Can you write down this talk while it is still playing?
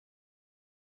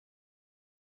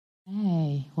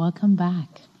Hey, welcome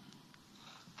back.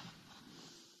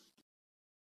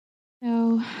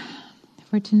 So,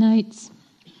 for tonight's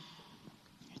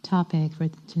topic, for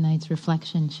tonight's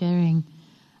reflection sharing,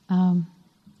 I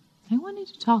wanted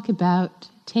to talk about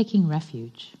taking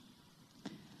refuge.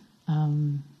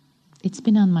 It's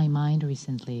been on my mind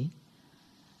recently,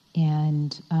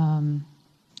 and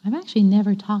I've actually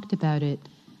never talked about it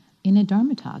in a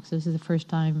Dharma talk. So this is the first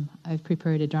time I've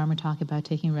prepared a Dharma talk about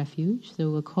taking refuge. So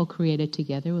we'll co-create it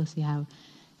together. We'll see how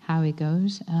it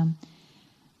goes. And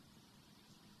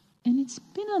it's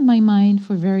been on my mind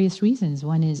for various reasons.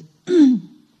 One is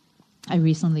I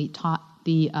recently taught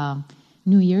the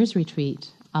New Year's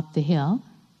retreat up the hill.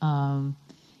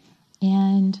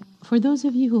 And for those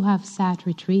of you who have sat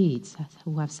retreats,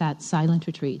 who have sat silent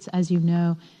retreats, as you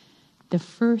know, the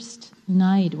first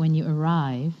night when you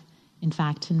arrive, in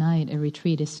fact, tonight a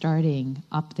retreat is starting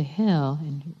up the hill,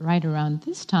 and right around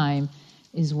this time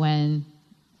is when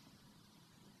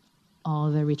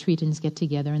all the retreatants get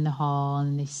together in the hall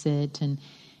and they sit,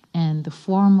 and the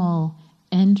formal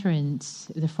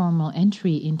entrance, the formal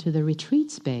entry into the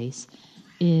retreat space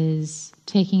is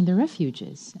taking the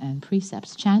refuges and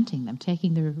precepts, chanting them,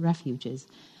 taking the refuges.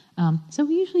 So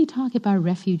we usually talk about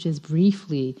refuges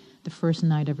briefly the first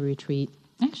night of a retreat.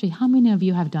 Actually, how many of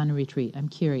you have done a retreat? I'm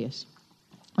curious.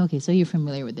 Okay, so you're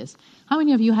familiar with this. How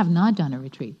many of you have not done a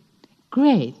retreat?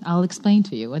 Great, I'll explain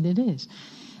to you what it is.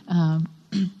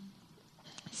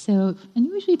 So, and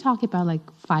usually talk about like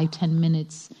 5-10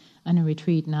 minutes on a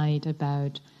retreat night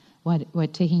about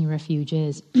what taking refuge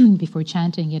is before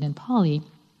chanting it in Pali.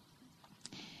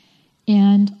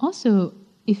 And also,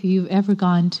 if you've ever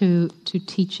gone to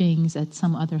teachings at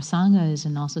some other sanghas,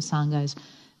 and also sanghas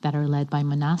that are led by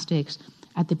monastics,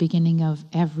 at the beginning of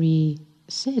every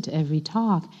sit, every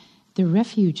talk, the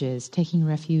refuges, taking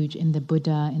refuge in the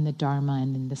Buddha, in the Dharma,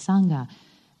 and in the Sangha,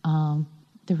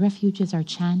 the refuges are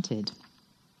chanted.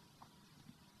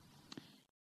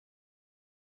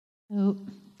 So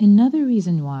another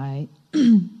reason why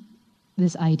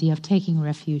this idea of taking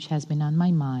refuge has been on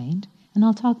my mind, and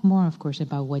I'll talk more, of course,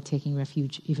 about what taking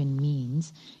refuge even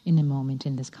means in a moment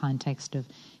in this context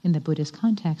in the Buddhist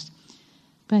context.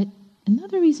 But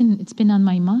another reason it's been on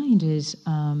my mind is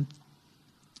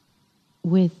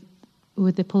with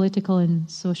the political and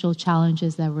social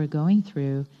challenges that we're going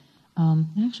through.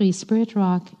 Actually, Spirit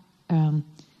Rock a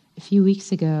few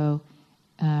weeks ago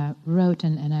wrote,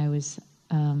 and I was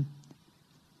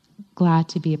glad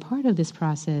to be a part of this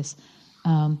process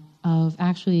of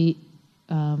actually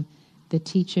the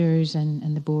teachers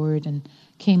and the board, and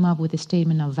came up with a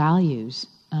statement of values,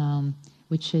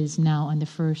 which is now on the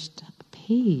first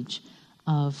page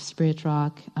of Spirit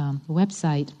Rock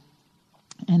website.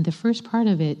 And the first part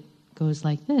of it goes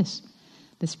like this: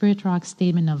 the Spirit Rock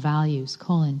Statement of Values,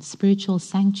 spiritual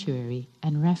sanctuary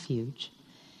and refuge.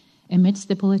 Amidst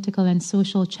the political and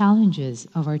social challenges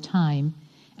of our time,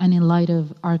 and in light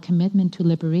of our commitment to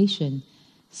liberation,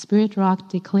 Spirit Rock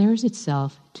declares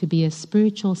itself to be a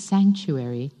spiritual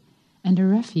sanctuary and a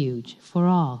refuge for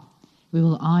all. We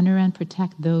will honor and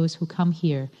protect those who come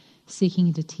here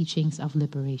seeking the teachings of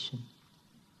liberation.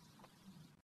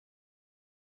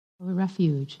 A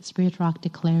refuge, Spirit Rock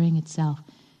declaring itself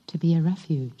to be a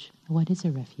refuge. What is a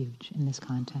refuge in this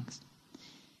context?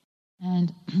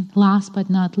 And last but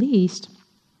not least,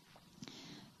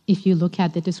 if you look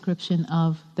at the description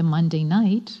of the Monday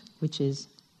night, which is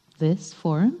this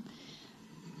forum,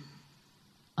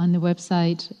 on the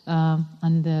website,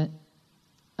 on the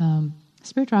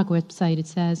Spirit Rock website, it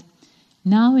says,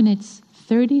 now in its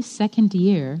 32nd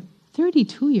year,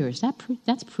 32 years,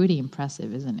 that's pretty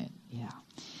impressive, isn't it? Yeah.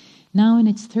 Now in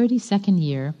its 32nd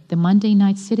year, the Monday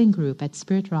night sitting group at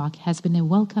Spirit Rock has been a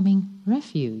welcoming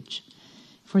refuge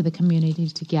for the community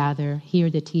to gather, hear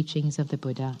the teachings of the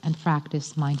Buddha, and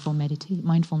practice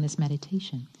mindfulness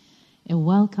meditation. A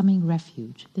welcoming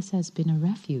refuge. This has been a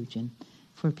refuge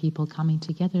for people coming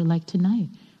together like tonight.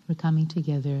 We're coming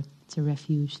together. It's a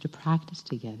refuge to practice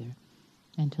together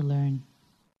and to learn.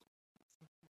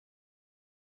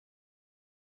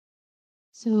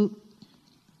 So,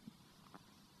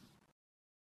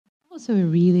 also a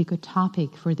really good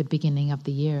topic for the beginning of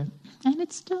the year. And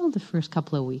it's still the first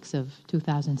couple of weeks of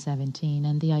 2017,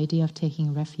 and the idea of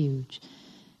taking refuge.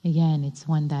 Again, it's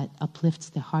one that uplifts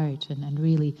the heart and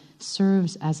really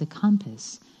serves as a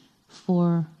compass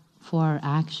for our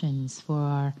actions,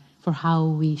 for how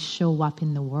we show up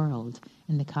in the world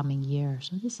in the coming year.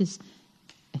 So this is,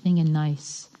 I think, a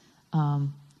nice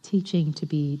teaching to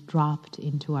be dropped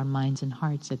into our minds and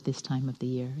hearts at this time of the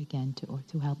year, again,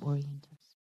 to help orient us.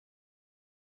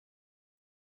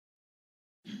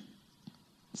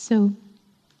 So,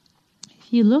 if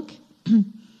If you look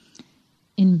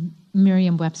in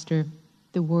Merriam-Webster,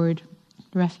 the word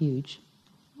refuge,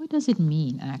 what does it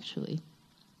mean actually?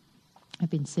 I've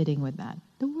been sitting with that.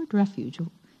 The word refuge,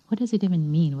 what does it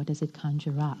even mean? What does it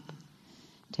conjure up?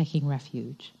 Taking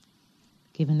refuge.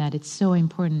 Given that it's so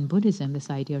important in Buddhism, this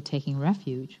idea of taking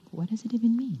refuge, what does it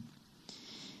even mean?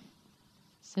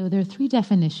 So there are 3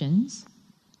 definitions.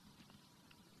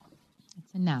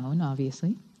 It's a noun,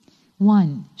 obviously.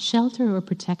 1, shelter or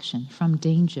protection from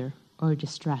danger or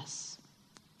distress.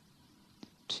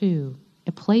 2,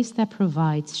 a place that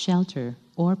provides shelter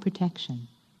or protection.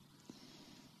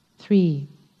 3,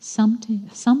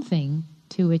 something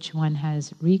to which one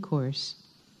has recourse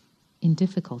in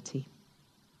difficulty.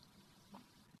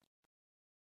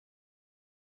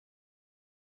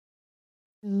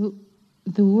 So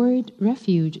the word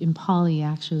refuge in Pali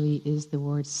actually is the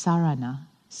word sarana.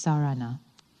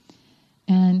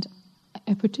 And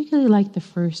I particularly like the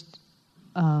first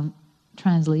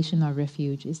translation of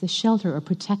refuge is the shelter or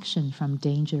protection from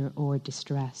danger or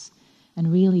distress.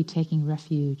 And really taking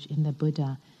refuge in the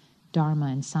Buddha, Dharma,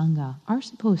 and Sangha are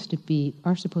supposed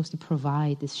to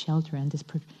provide this shelter and this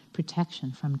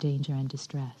protection from danger and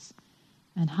distress.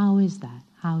 And how is that?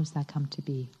 How has that come to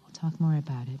be? We'll talk more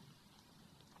about it.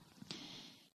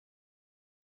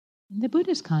 In the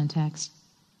Buddhist context,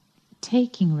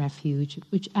 taking refuge,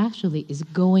 which actually is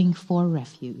going for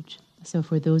refuge. So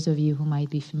for those of you who might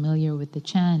be familiar with the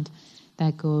chant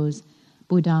that goes,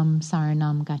 Buddham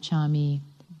saranam gacchami,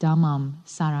 Dhammam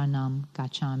saranam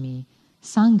gacchami,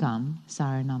 Sangham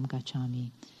saranam gacchami.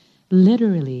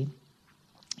 Literally,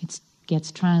 it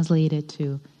gets translated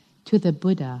to the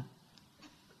Buddha,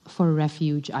 for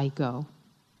refuge I go.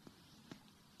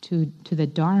 To the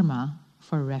Dharma,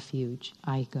 for refuge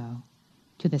I go.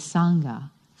 To the Sangha,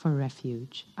 for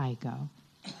refuge I go.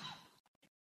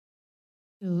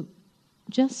 So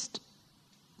just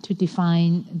to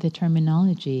define the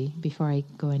terminology before I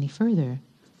go any further,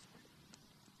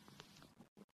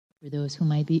 for those who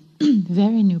might be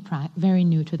very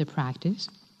new to the practice,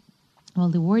 well,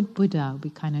 the word Buddha, we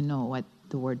kind of know what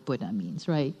the word Buddha means,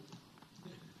 right?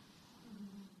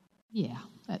 Yeah,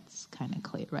 that's kind of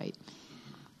clear, right?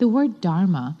 The word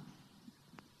Dharma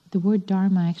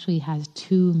actually has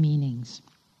 2 meanings.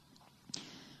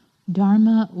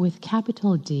 Dharma with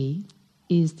capital D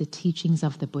is the teachings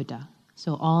of the Buddha.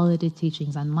 So all of the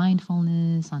teachings on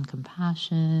mindfulness, on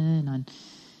compassion,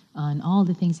 on all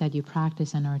the things that you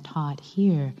practice and are taught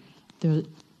here,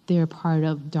 they're part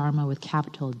of Dharma with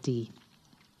capital D.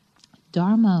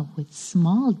 Dharma with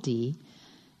small d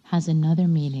has another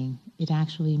meaning. It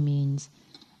actually means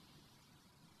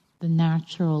the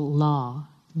natural law,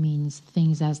 means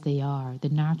things as they are. The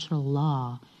natural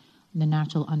law, the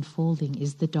natural unfolding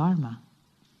is the Dharma.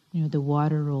 You know, the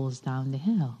water rolls down the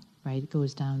hill, right? It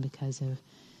goes down because of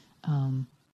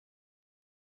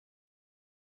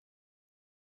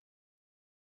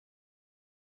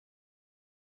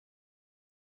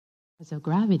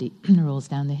gravity. Rolls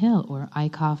down the hill. Or I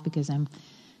cough because I'm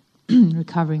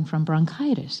recovering from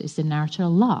bronchitis. It's the natural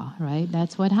law, right?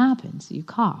 That's what happens. You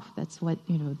cough. That's what,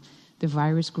 the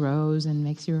virus grows and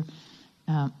makes your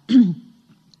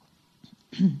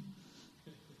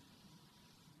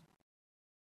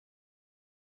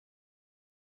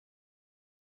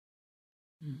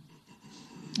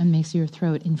and makes your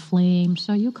throat inflamed,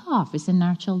 so you cough. It's a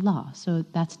natural law. So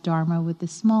that's Dharma with the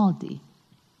small d.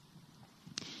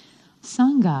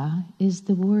 Sangha is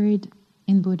the word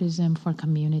in Buddhism for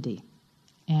community.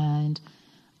 And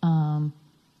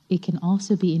it can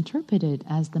also be interpreted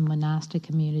as the monastic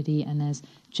community and as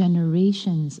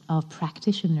generations of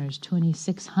practitioners,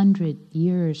 2,600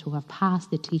 years who have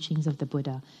passed the teachings of the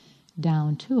Buddha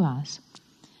down to us.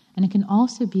 And it can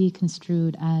also be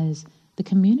construed as the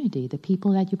community, the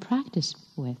people that you practice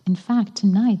with. In fact,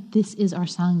 tonight, this is our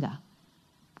Sangha.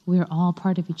 We're all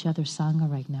part of each other's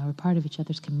Sangha right now. We're part of each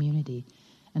other's community.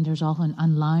 And there's also an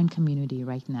online community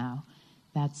right now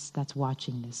that's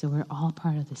watching this. So we're all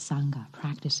part of the Sangha,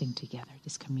 practicing together,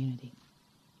 this community.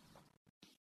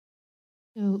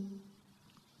 So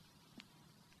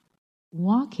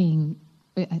walking,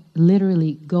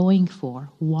 literally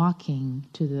walking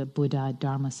to the Buddha,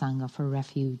 Dharma, Sangha for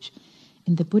refuge,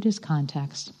 in the Buddhist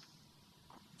context,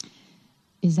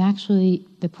 is actually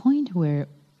the point where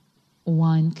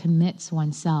one commits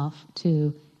oneself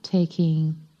to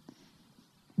taking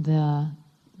the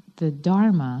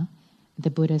Dharma,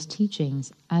 the Buddha's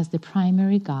teachings, as the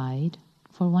primary guide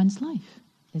for one's life.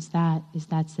 Is that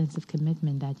sense of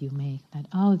commitment that you make, that,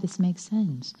 oh, this makes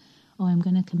sense. Oh, I'm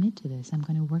going to commit to this. I'm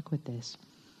going to work with this.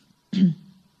 It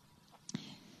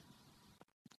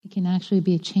can actually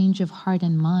be a change of heart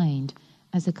and mind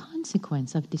as a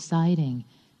consequence of deciding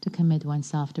to commit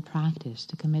oneself to practice,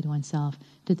 to commit oneself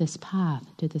to this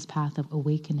path of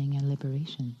awakening and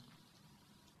liberation.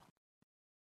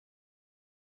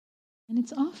 And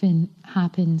it's often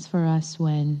happens for us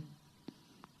when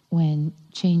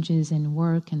changes in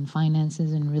work and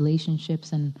finances and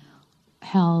relationships and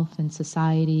health and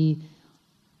society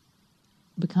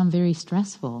become very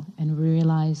stressful, and we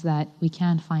realize that we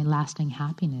can't find lasting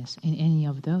happiness in any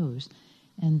of those.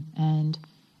 And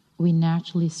we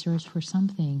naturally search for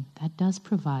something that does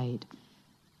provide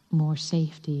more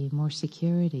safety, more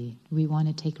security. We want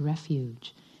to take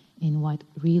refuge in what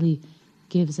really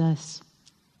gives us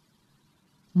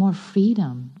more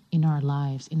freedom in our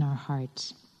lives, in our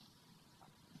hearts.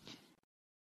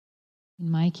 In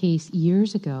my case,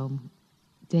 years ago,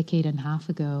 decade and a half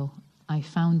ago, I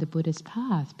found the Buddhist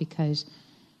path because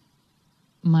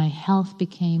my health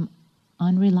became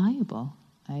unreliable.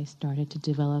 I started to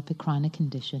develop a chronic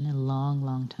condition a long,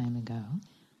 long time ago.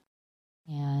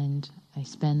 And I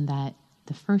spent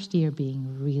the first year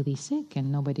being really sick,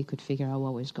 and nobody could figure out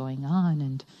what was going on.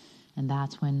 And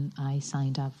that's when I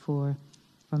signed up for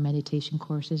meditation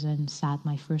courses and sat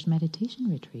my first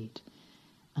meditation retreat.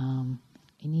 I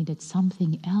needed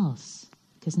something else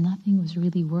because nothing was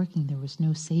really working. There was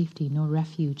no safety, no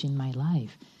refuge in my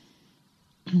life.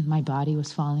 My body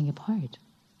was falling apart.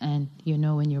 And you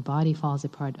know, when your body falls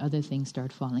apart, other things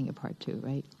start falling apart too,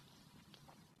 right?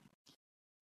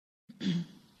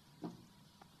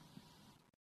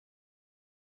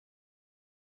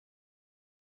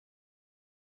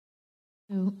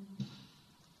 So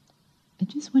I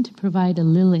just want to provide a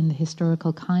little in the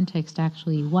historical context,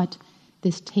 actually, what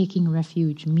this taking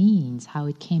refuge means, how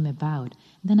it came about.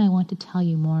 Then I want to tell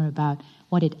you more about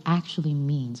what it actually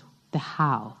means, the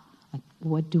how. Like,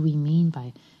 what do we mean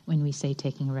by when we say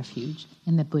taking refuge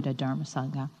in the Buddha Dharma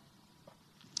Sangha?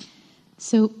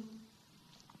 So,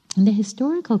 in the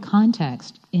historical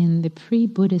context, in the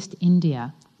pre-Buddhist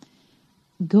India,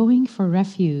 going for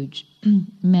refuge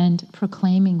meant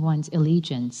proclaiming one's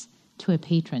allegiance to a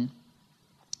patron,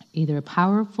 either a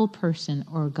powerful person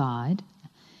or God.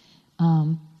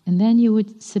 And then you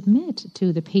would submit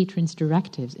to the patron's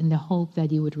directives in the hope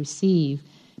that you would receive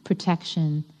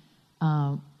protection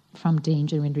from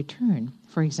danger in return.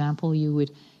 For example, you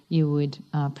would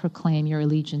proclaim your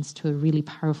allegiance to a really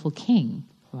powerful king,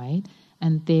 right?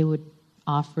 And they would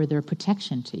offer their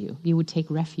protection to you. You would take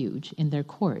refuge in their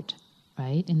court,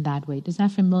 right? In that way. Is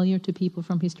that familiar to people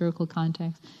from historical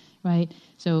context, right?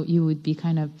 So you would be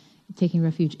kind of taking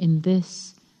refuge in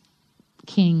this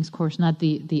king's court, not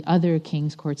the other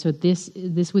king's court. So this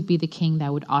would be the king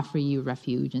that would offer you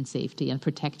refuge and safety and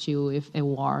protect you if a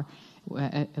war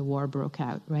broke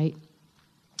out, right?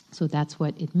 So that's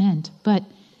what it meant. But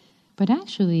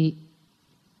actually,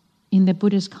 in the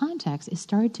Buddhist context, it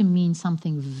started to mean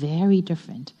something very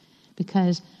different,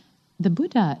 because the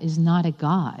Buddha is not a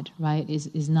god, right?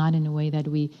 Is not in a way that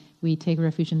we take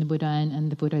refuge in the Buddha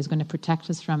and the Buddha is going to protect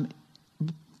us from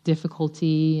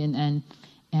difficulty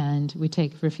and we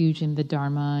take refuge in the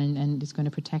Dharma and it's going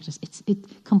to protect us.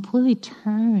 It completely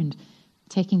turned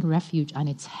taking refuge on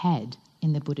its head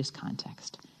in the Buddhist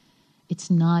context. It's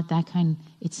not that kind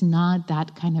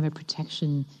of a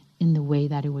protection in the way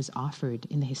that it was offered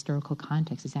in the historical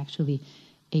context. It's actually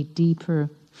a deeper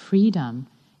freedom.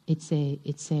 It's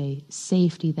a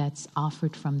safety that's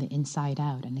offered from the inside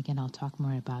out. And again, I'll talk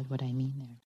more about what I mean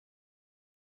there.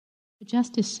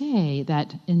 Just to say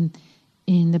that in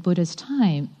the Buddha's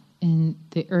time, in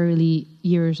the early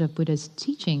years of Buddha's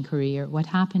teaching career, what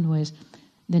happened was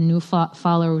the new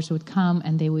followers would come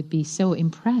and they would be so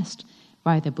impressed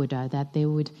by the Buddha that they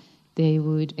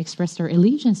would express their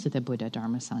allegiance to the Buddha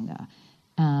Dharma Sangha.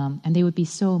 And they would be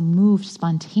so moved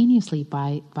spontaneously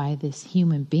by this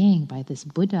human being, by this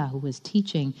Buddha who was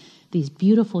teaching these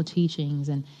beautiful teachings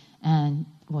and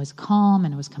was calm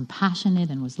and was compassionate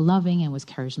and was loving and was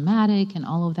charismatic and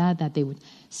all of that they would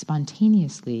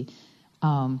spontaneously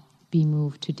be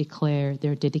moved to declare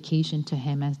their dedication to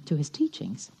him and to his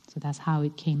teachings. So that's how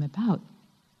it came about.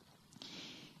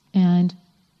 And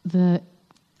the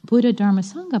Buddha Dharma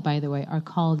Sangha, by the way, are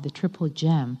called the Triple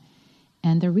Gem.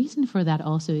 And the reason for that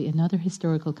also, another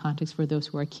historical context for those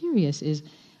who are curious, is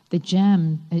that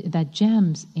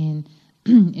gems in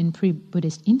in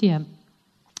pre-Buddhist India,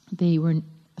 they were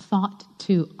thought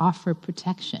to offer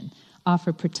protection,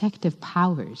 offer protective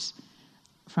powers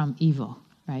from evil,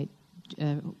 right?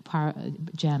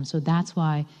 Gem. So that's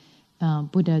why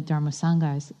Buddha Dharma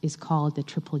Sangha is called the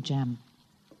Triple Gem.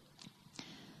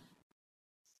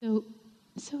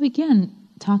 So again,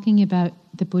 talking about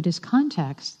the Buddhist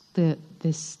context, the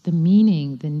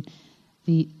meaning,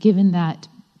 given that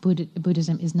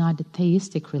Buddhism is not a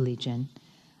theistic religion.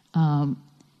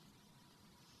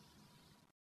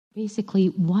 Basically,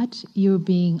 what you're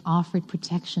being offered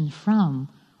protection from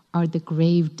are the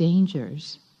grave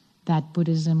dangers that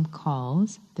Buddhism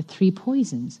calls the three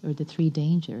poisons, or the three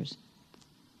dangers,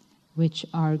 which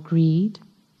are greed,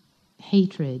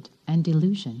 hatred, and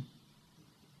delusion.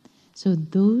 So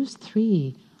those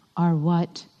three are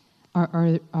what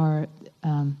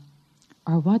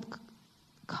what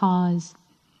cause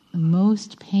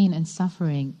most pain and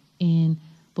suffering in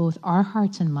both our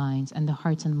hearts and minds and the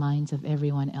hearts and minds of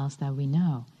everyone else that we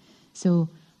know. So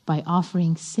by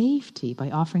offering safety,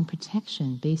 by offering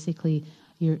protection, basically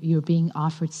you're being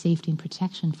offered safety and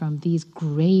protection from these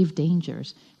grave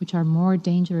dangers, which are more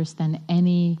dangerous than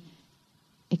any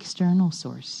external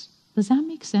source. Does that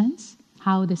make sense?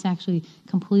 How this actually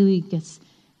completely gets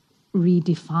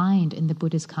redefined in the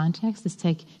Buddhist context is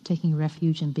taking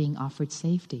refuge and being offered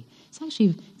safety.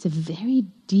 It's a very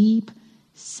deep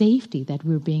safety that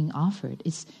we're being offered.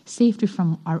 It's safety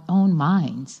from our own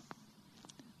minds.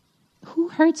 Who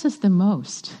hurts us the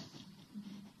most?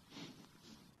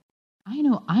 I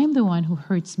know I'm the one who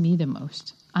hurts me the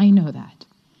most. I know that.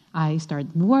 I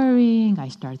start worrying, I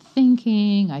start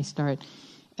thinking, I start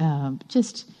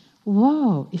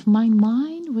if my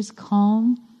mind was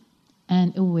calm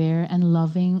and aware and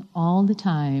loving all the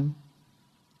time,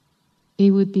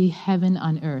 it would be heaven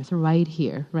on earth right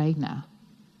here, right now.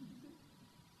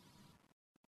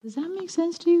 Does that make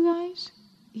sense to you guys?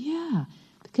 Yeah,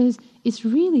 because it's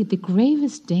really the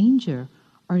gravest danger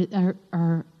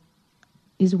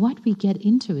is what we get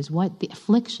into, is what the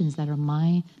afflictions that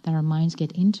our minds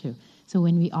get into. So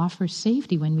when we offer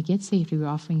safety, when we get safety, we're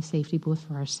offering safety both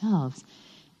for ourselves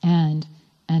and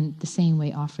the same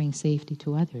way offering safety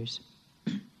to others.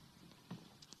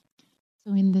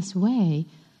 So in this way,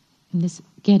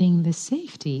 getting this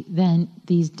safety, then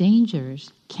these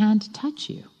dangers can't touch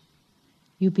you.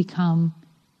 You become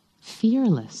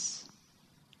fearless.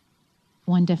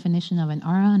 One definition of an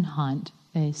arahant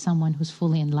is someone who's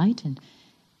fully enlightened.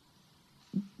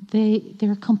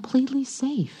 They're completely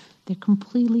safe. They're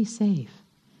completely safe.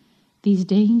 These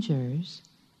dangers,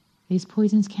 these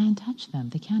poisons can't touch them.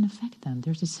 They can't affect them.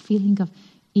 There's this feeling of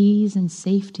ease and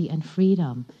safety and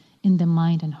freedom in the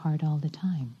mind and heart all the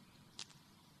time.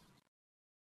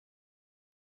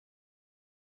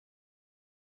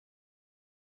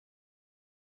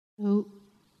 So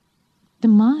the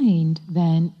mind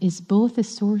then is both a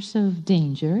source of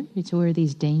danger, it's where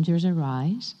these dangers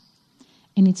arise,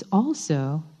 and it's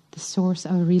also the source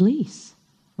of release.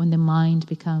 When the mind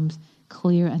becomes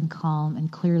clear and calm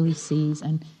and clearly sees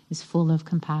and is full of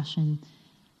compassion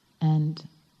and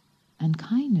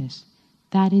kindness,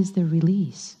 that is the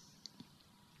release.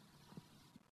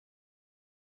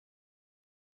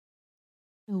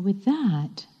 So with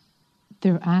that,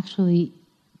 there are actually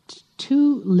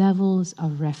two levels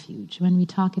of refuge. When we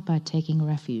talk about taking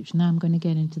refuge, now I'm going to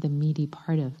get into the meaty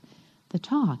part of the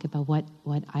talk about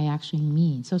what I actually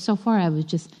mean. So far I was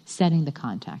just setting the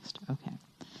context. Okay.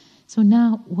 So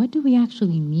now, what do we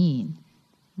actually mean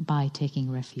by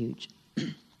taking refuge?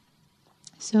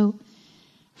 So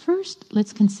first,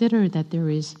 let's consider that there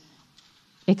is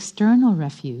external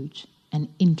refuge and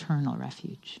internal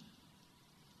refuge.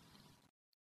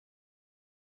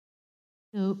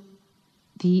 So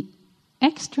the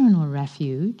external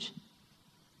refuge,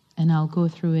 and I'll go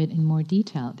through it in more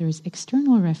detail. There's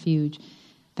external refuge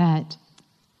that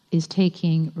is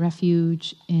taking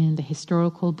refuge in the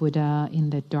historical Buddha, in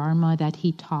the Dharma that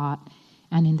he taught,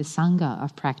 and in the Sangha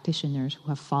of practitioners who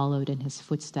have followed in his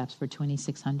footsteps for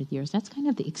 2,600 years. That's kind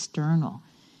of the external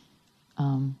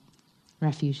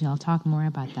refuge, and I'll talk more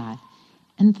about that.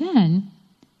 And then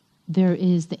there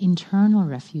is the internal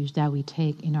refuge that we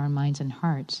take in our minds and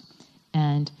hearts.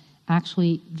 And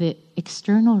actually, the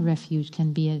external refuge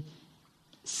can be a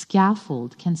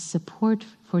scaffold, can support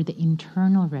for the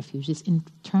internal refuge, this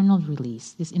internal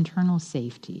release, this internal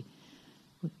safety,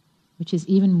 which is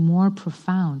even more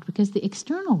profound, because the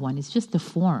external one is just the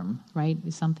form, right?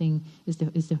 Is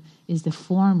the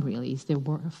form really, is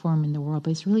the form in the world,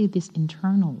 but it's really this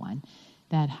internal one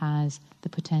that has the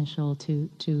potential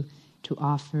to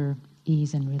offer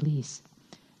ease and release.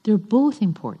 They're both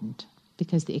important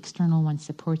because the external one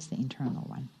supports the internal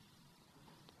one.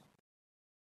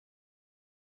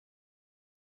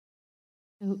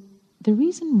 So the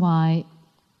reason why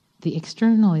the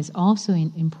external is also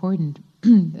important,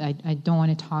 I don't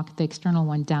want to talk the external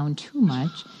one down too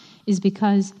much, is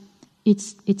because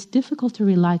it's difficult to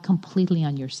rely completely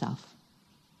on yourself,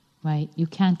 right? You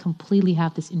can't completely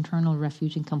have this internal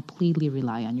refuge and completely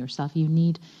rely on yourself. You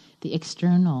need the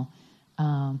external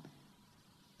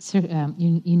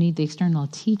you need the external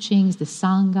teachings, the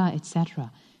Sangha,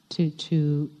 etc.,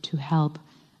 to help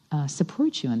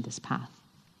support you on this path.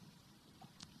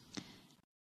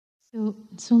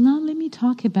 So now let me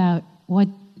talk about what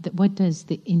does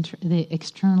the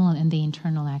external and the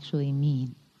internal actually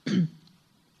mean.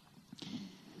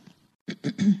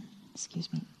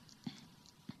 Excuse me.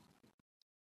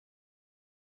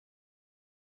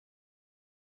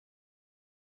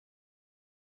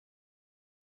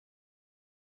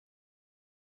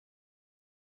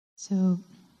 So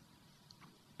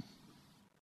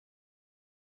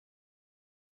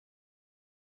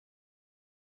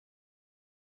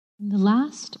in the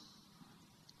last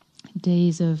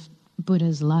days of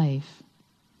Buddha's life,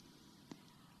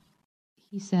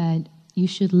 he said, you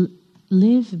should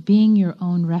live being your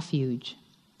own refuge,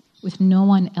 with no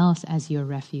one else as your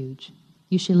refuge.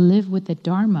 You should live with the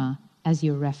Dharma as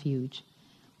your refuge,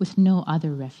 with no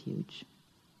other refuge.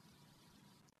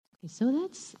 Okay, so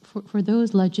that's, for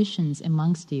those logicians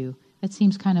amongst you, that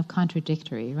seems kind of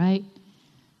contradictory, right?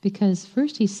 Because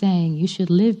first he's saying you should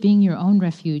live being your own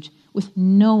refuge with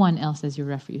no one else as your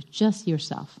refuge, just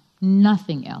yourself,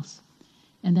 nothing else.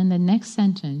 And then the next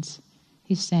sentence,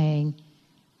 he's saying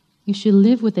you should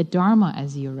live with the Dharma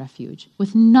as your refuge,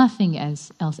 with nothing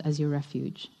else as your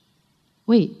refuge.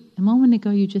 Wait, a moment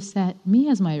ago you just said me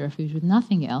as my refuge with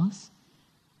nothing else.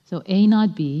 So A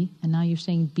not B, and now you're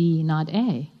saying B not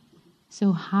A.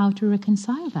 So how to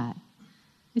reconcile that?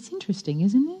 It's interesting,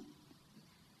 isn't it?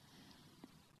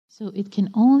 So it can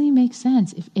only make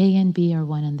sense if A and B are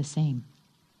one and the same,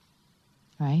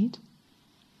 right?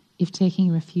 If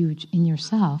taking refuge in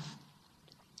yourself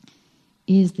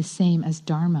is the same as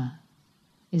Dharma,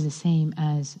 is the same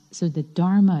as, so the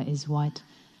Dharma is what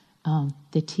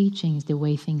the teachings, the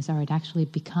way things are, it actually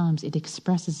becomes, it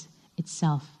expresses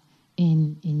itself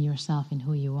in yourself, in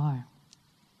who you are.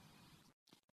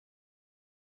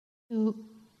 So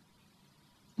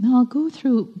now I'll go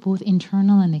through both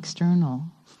internal and external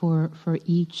for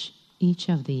each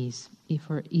of these,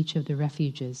 for each of the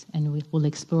refuges, and we'll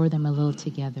explore them a little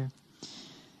together.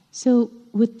 So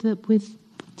with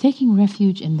taking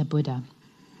refuge in the Buddha,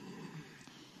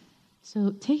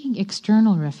 so taking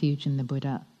external refuge in the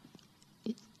Buddha,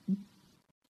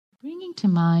 bringing to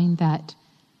mind that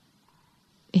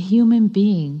a human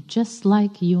being, just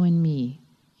like you and me,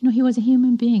 he was a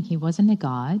human being. He wasn't a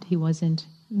god. He wasn't,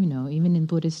 even in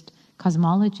Buddhist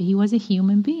cosmology, he was a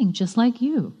human being, just like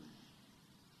you.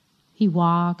 He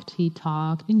walked, he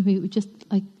talked,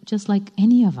 just like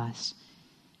any of us.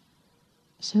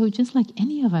 So just like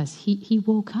any of us, he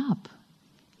woke up.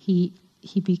 He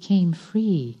became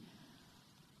free.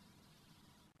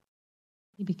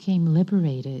 He became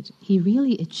liberated. He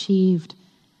really achieved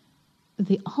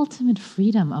the ultimate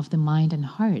freedom of the mind and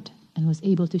heart and was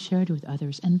able to share it with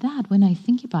others. And that, when I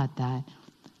think about that,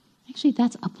 actually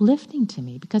that's uplifting to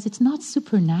me because it's not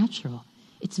supernatural.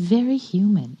 It's very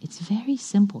human. It's very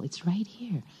simple. It's right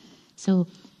here. So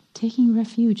taking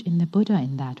refuge in the Buddha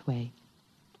in that way.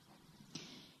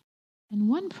 And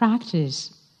one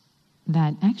practice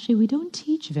that actually we don't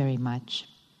teach very much,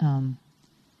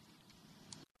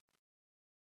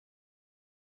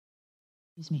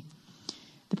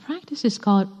 the practice is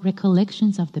called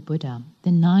Recollections of the Buddha,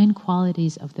 the 9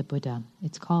 qualities of the Buddha.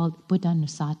 It's called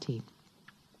Buddhanusati.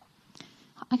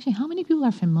 Actually, how many people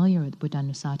are familiar with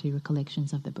Buddhanusati,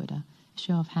 Recollections of the Buddha?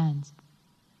 Show of hands.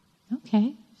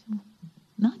 Okay, so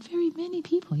not very many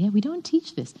people. Yeah, we don't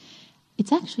teach this.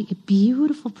 It's actually a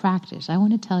beautiful practice. I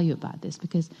want to tell you about this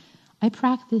because I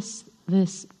practiced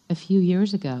this a few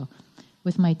years ago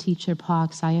with my teacher,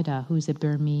 Pog Sayadaw, who's a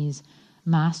Burmese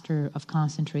master of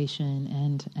concentration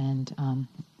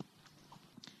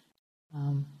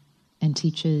and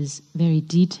teaches very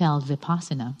detailed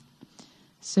vipassana.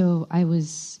 So I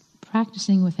was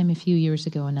practicing with him a few years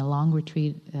ago in a long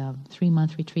retreat,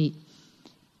 3-month retreat,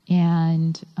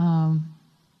 and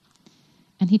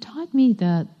he taught me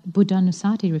the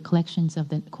Buddhanusati, Recollections of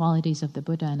the Qualities of the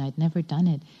Buddha, and I'd never done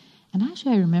it. And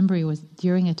actually, I remember it was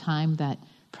during a time that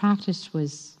practice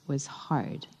was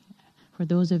hard. For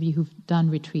those of you who've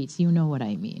done retreats, you know what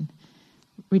I mean.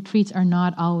 Retreats are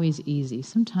not always easy.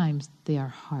 Sometimes they are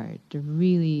hard. They're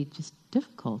really just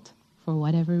difficult for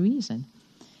whatever reason.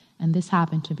 And this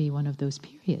happened to be one of those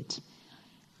periods.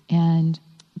 And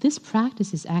this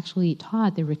practice is actually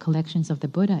taught, the Recollections of the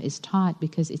Buddha is taught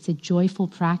because it's a joyful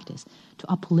practice to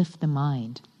uplift the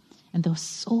mind. And the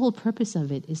sole purpose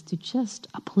of it is to just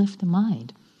uplift the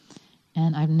mind.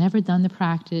 And I've never done the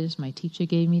practice. My teacher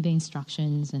gave me the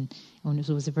instructions, and it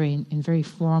was a very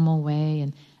formal way.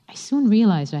 And I soon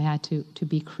realized I had to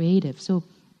be creative. So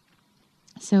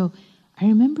I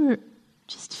remember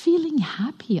just feeling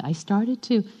happy. I started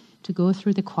to go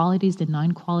through the qualities, the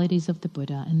 9 qualities of the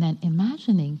Buddha, and then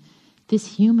imagining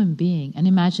this human being. And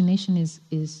imagination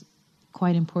is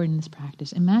quite important in this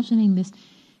practice. Imagining this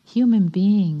human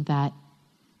being that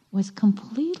was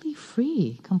completely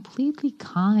free, completely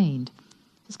kind,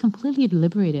 just completely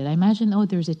liberated. I imagine,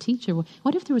 there's a teacher.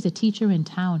 What if there was a teacher in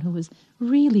town who was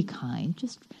really kind,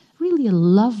 just really a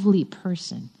lovely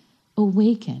person,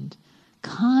 awakened,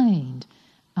 kind,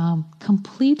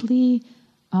 completely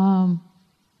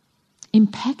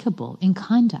impeccable in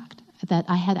conduct, that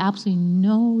I had absolutely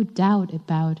no doubt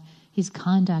about his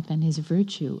conduct and his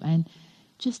virtue. And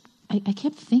just, I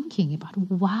kept thinking about,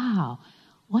 wow,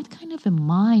 what kind of a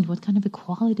mind, what kind of a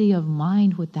quality of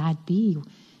mind would that be?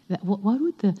 What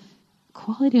would the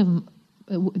quality of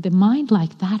the mind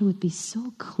like that would be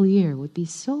so clear, would be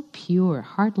so pure,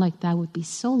 heart like that would be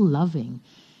so loving,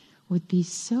 would be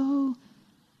so,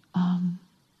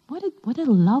 what a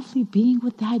lovely being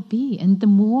would that be? And the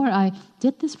more I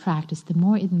did this practice, the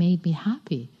more it made me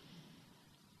happy.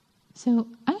 So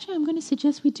actually I'm going to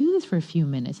suggest we do this for a few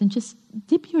minutes and just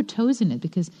dip your toes in it,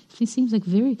 because it seems like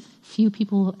very few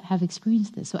people have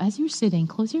experienced this. So as you're sitting,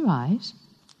 close your eyes.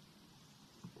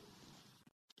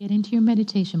 Get into your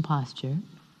meditation posture.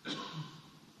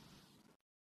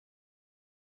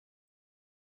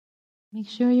 Make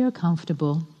sure you're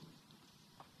comfortable.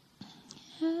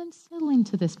 And settle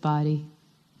into this body.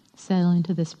 Settle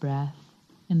into this breath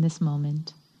in this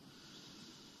moment.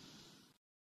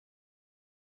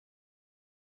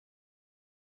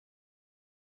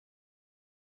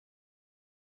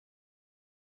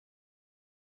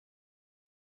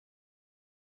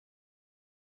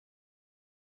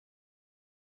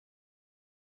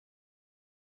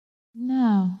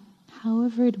 Now,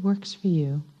 however it works for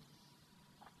you,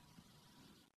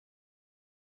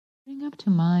 bring up to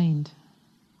mind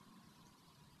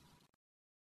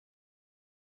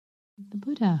the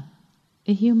Buddha,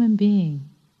 a human being,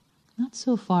 not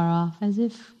so far off, as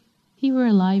if he were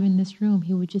alive in this room,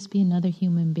 he would just be another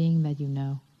human being that you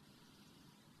know.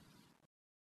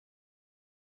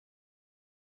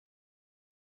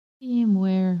 See him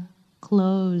wear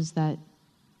clothes that,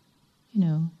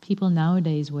 people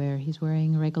nowadays wear. He's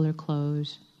wearing regular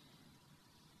clothes.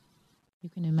 You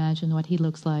can imagine what he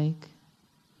looks like.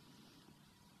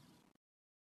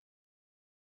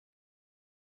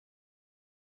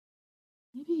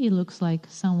 Maybe he looks like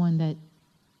someone that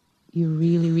you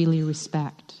really, really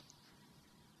respect.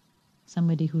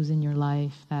 Somebody who's in your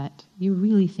life that you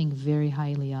really think very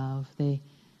highly of. They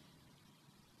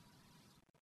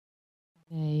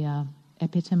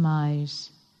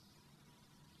epitomize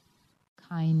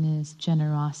kindness,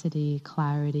 generosity,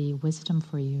 clarity, wisdom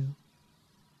for you.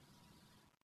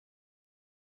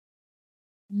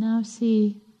 Now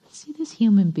see this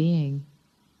human being,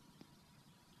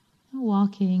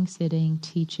 walking, sitting,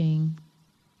 teaching,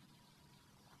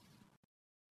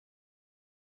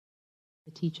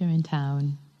 the teacher in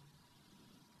town.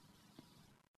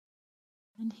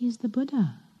 And he's the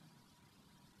Buddha.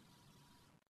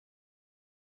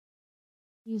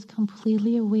 He is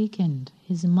completely awakened.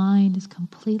 His mind is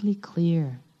completely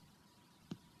clear.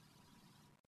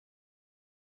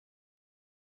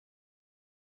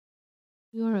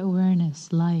 Pure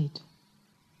awareness, light.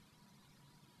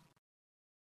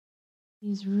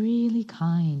 He's really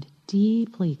kind,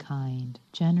 deeply kind,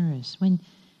 generous. When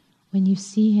you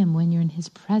see him, when you're in his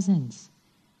presence,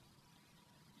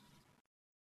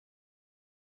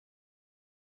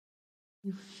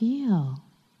 you feel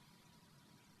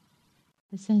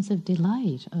the sense of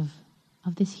delight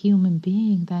of this human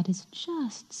being that is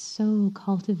just so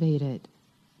cultivated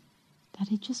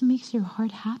that it just makes your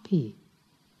heart happy.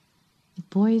 It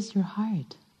buoys your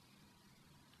heart.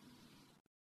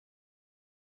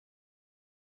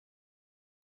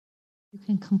 You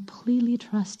can completely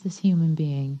trust this human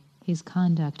being, his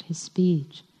conduct, his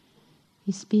speech.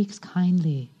 He speaks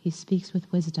kindly. He speaks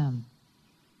with wisdom.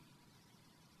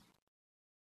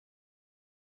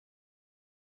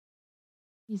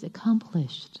 He's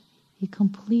accomplished. He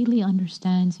completely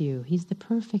understands you. He's the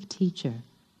perfect teacher.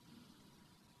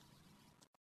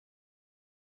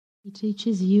 He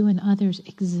teaches you and others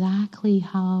exactly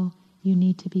how you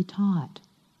need to be taught.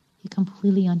 He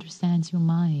completely understands your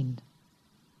mind.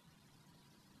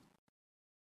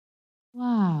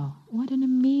 Wow, what an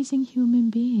amazing human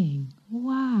being.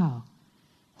 Wow.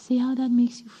 See how that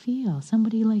makes you feel.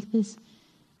 Somebody like this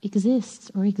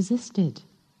exists or existed.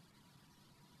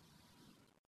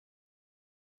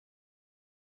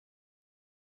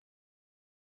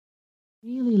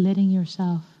 Really letting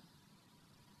yourself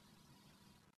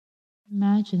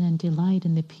imagine and delight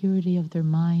in the purity of their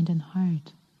mind and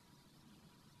heart.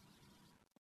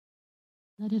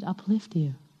 Let it uplift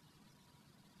you.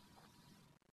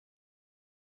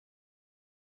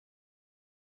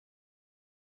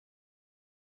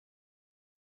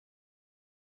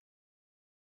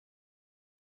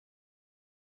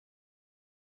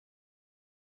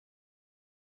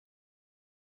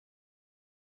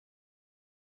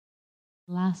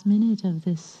 Last minute of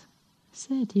this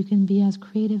sit, you can be as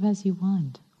creative as you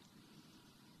want.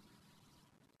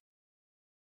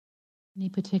 Any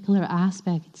particular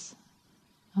aspects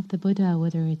of the Buddha,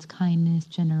 whether it's kindness,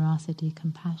 generosity,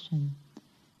 compassion,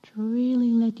 to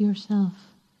really let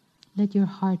your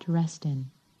heart rest in,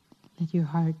 let your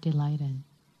heart delight in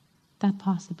that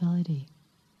possibility.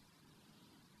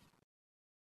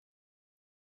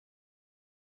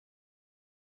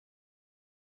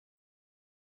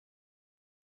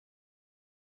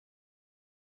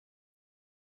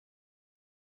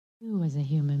 You as a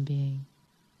human being,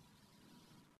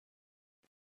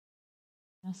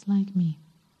 just like me.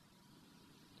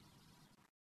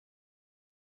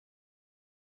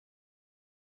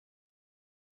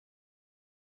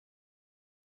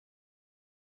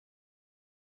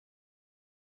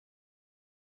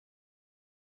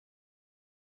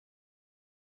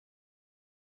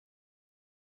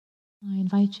 I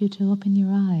invite you to open your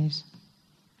eyes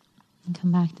and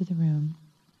come back to the room.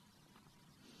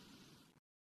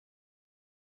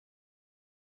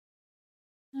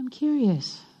 I'm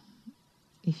curious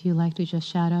if you like to just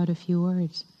shout out a few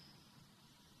words.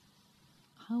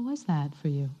 How was that for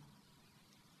you?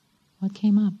 What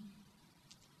came up?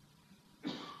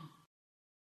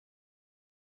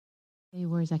 Say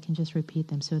words, I can just repeat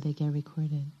them so they get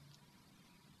recorded.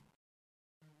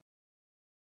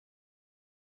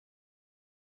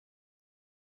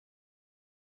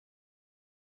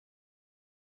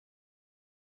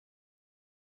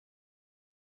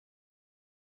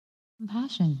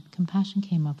 Compassion. Compassion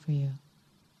came up for you.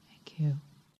 Thank you.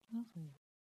 Lovely.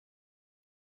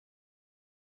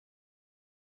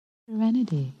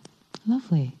 Serenity.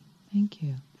 Lovely. Thank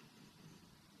you.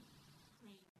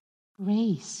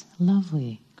 Grace.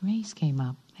 Lovely. Grace came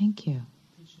up. Thank you.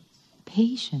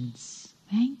 Patience.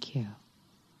 Thank you.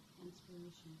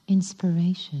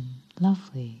 Inspiration.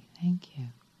 Lovely. Thank you.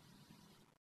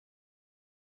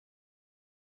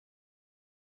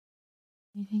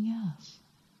 Anything else?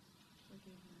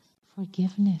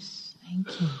 Forgiveness.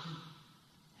 Thank you.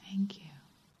 Thank you.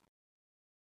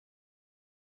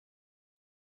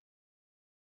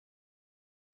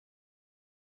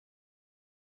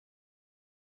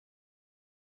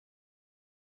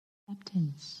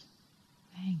 Acceptance.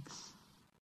 Thanks.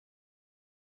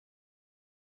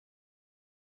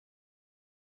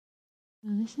 So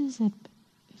this is a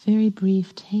very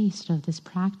brief taste of this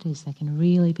practice that can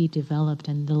really be developed,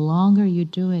 and the longer you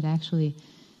do it, actually,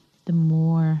 the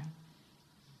more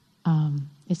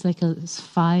it's like a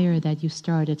fire that you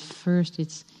start at first.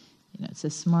 It's a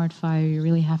smart fire. You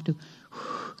really have to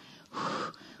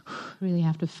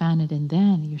fan it, and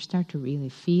then you start to really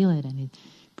feel it, and it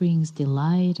brings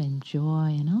delight and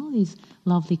joy and all these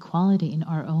lovely qualities in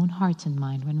our own hearts and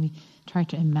mind when we try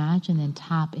to imagine and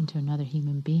tap into another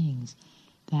human beings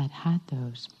that had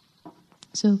those.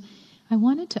 So I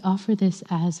wanted to offer this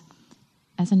as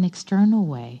an external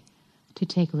way to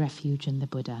take refuge in the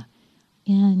Buddha.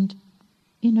 And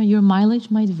your mileage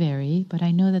might vary, but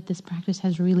I know that this practice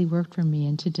has really worked for me.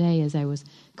 And today, as I was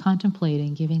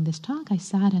contemplating giving this talk, I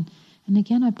sat and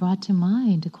again I brought to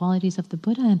mind the qualities of the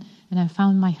Buddha, and I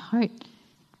found my heart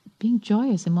being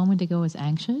joyous. A moment ago I was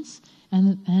anxious,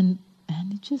 and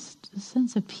it just a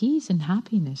sense of peace and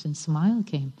happiness and smile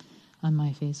came on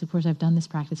my face. Of course, I've done this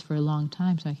practice for a long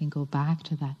time, so I can go back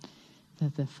to that,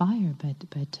 the fire.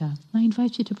 But I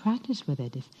invite you to practice with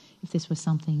it if this was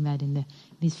something that in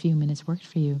these few minutes worked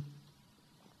for you.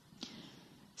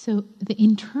 So the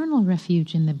internal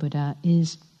refuge in the Buddha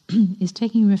is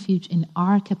taking refuge in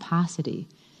our capacity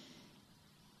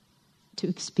to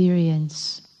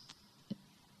experience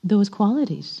those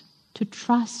qualities, to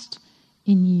trust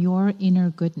in your inner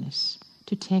goodness,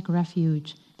 to take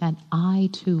refuge that I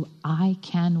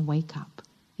can wake up.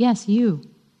 Yes, you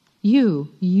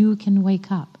can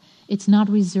wake up. It's not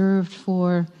reserved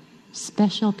for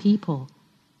special people.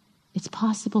 It's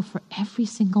possible for every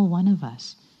single one of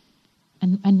us.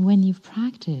 And when you've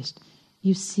practiced,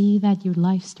 you see that your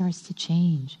life starts to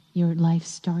change. Your life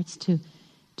starts to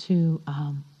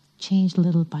change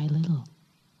little by little.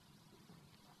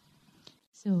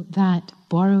 So that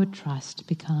borrowed trust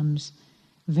becomes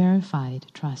verified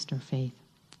trust or faith.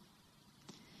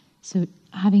 So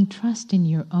having trust in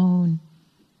your own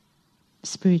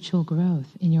spiritual growth,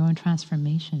 in your own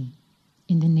transformation,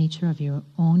 in the nature of your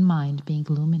own mind being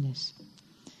luminous,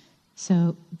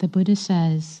 So the Buddha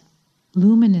says,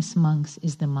 luminous monks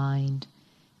is the mind,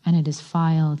 and it is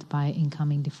filed by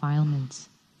incoming defilements.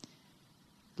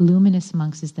 Luminous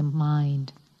monks is the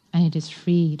mind, and it is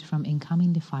freed from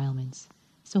incoming defilements.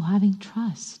 So having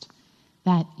trust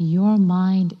that your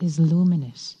mind is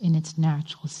luminous in its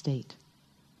natural state,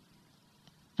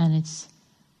 and it's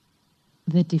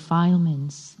the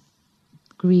defilements,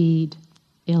 greed,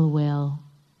 ill will,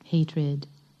 hatred,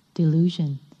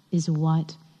 delusion, is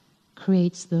what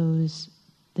creates the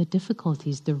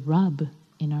difficulties, the rub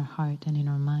in our heart and in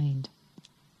our mind.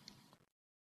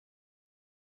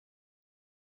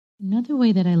 Another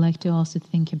way that I like to also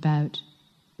think about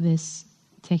this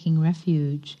taking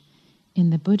refuge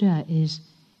in the Buddha is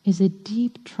a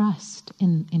deep trust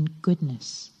in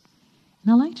goodness.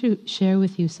 And I'd like to share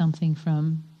with you something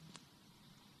from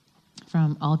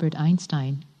Albert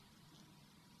Einstein.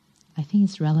 I think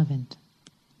it's relevant.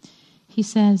 He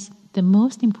says, the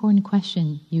most important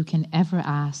question you can ever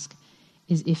ask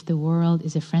is if the world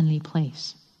is a friendly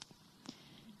place.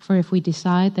 For if we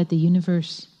decide that the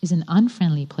universe is an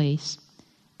unfriendly place,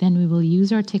 then we will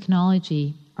use our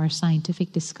technology, our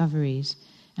scientific discoveries,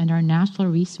 and our natural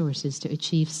resources to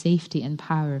achieve safety and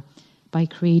power by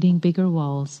creating bigger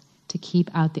walls to keep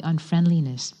out the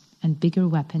unfriendliness and bigger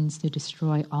weapons to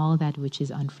destroy all that which is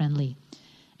unfriendly.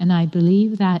 And I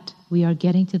believe that we are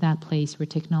getting to that place where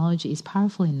technology is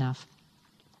powerful enough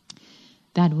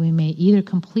that we may either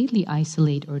completely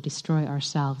isolate or destroy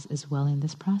ourselves as well in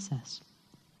this process.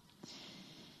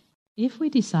 If we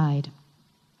decide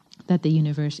that the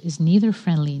universe is neither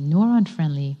friendly nor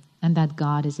unfriendly, and that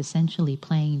God is essentially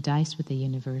playing dice with the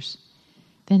universe,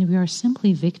 then we are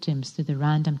simply victims to the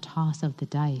random toss of the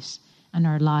dice, and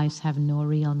our lives have no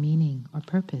real meaning or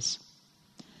purpose.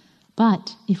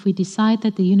 But if we decide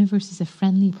that the universe is a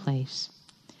friendly place,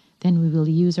 then we will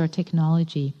use our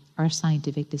technology, our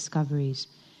scientific discoveries,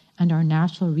 and our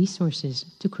natural resources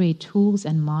to create tools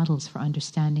and models for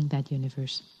understanding that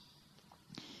universe.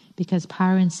 Because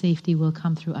power and safety will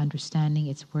come through understanding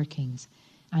its workings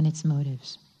and its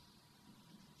motives.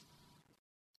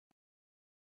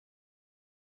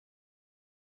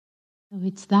 So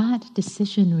it's that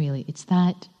decision, really. It's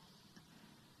that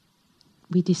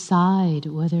we decide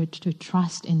whether to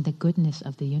trust in the goodness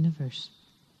of the universe.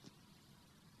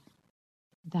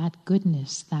 That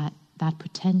goodness, that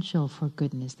potential for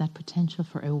goodness, that potential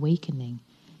for awakening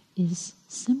is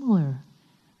similar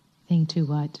thing to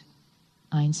what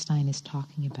Einstein is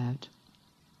talking about.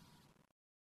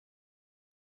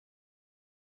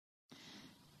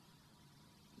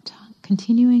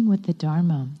 Continuing with the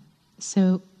Dharma.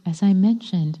 So, as I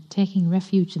mentioned, taking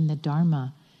refuge in the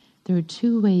Dharma, there are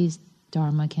two ways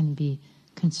Dharma can be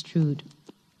construed.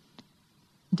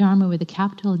 Dharma with a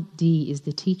capital D is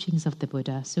the teachings of the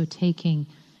Buddha. So taking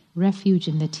refuge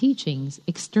in the teachings,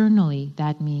 externally,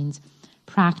 that means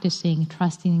practicing,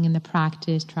 trusting in the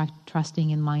practice,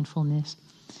 trusting in mindfulness,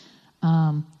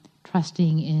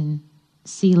 trusting in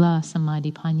sila,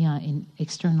 samadhi, panya, in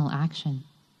external action.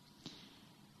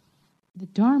 The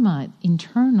Dharma,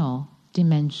 internal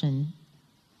dimension,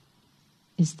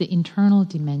 is the internal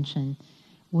dimension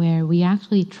where we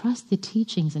actually trust the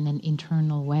teachings in an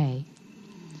internal way.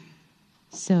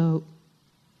 So,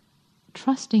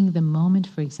 trusting the moment,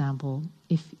 for example,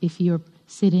 if you're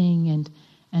sitting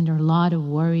and there are a lot of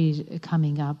worries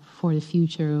coming up for the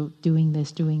future, doing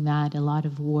this, doing that, a lot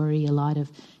of worry, a lot of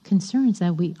concerns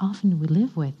that we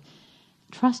live with,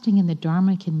 trusting in the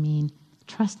Dharma can mean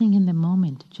trusting in the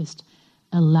moment, just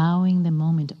allowing the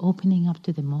moment, opening up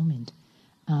to the moment.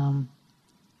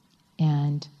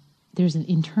 And there's an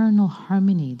internal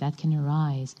harmony that can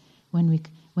arise when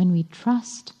we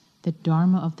trust the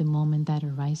Dharma of the moment that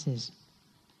arises.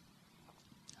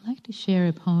 I'd like to share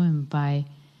a poem by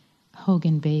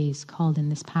Hogan Bayes called In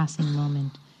This Passing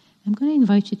Moment. I'm going to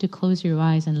invite you to close your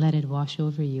eyes and let it wash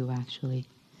over you, actually.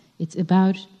 It's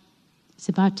about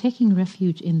taking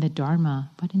refuge in the Dharma,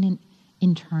 but in an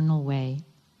internal way.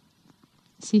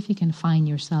 See if you can find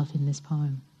yourself in this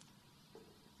poem.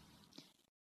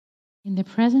 In the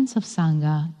presence of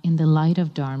Sangha, in the light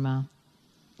of Dharma,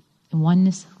 in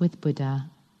oneness with Buddha,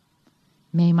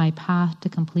 may my path to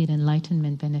complete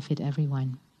enlightenment benefit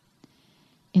everyone.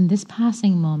 In this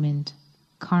passing moment,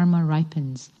 karma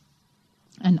ripens,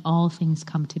 and all things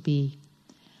come to be.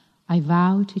 I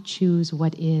vow to choose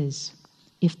what is.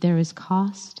 If there is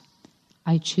cost,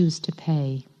 I choose to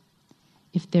pay.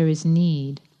 If there is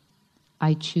need,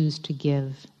 I choose to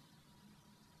give.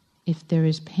 If there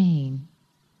is pain,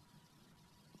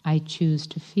 I choose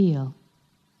to feel.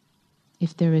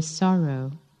 If there is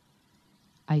sorrow,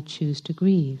 I choose to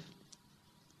grieve.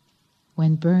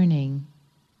 When burning,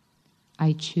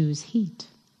 I choose heat.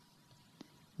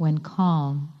 When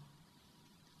calm,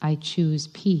 I choose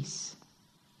peace.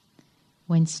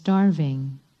 When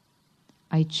starving,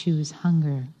 I choose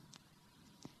hunger.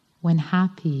 When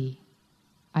happy,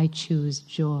 I choose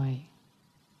joy.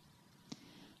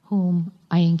 Whom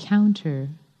I encounter,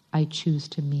 I choose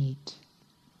to meet.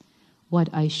 What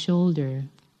I shoulder,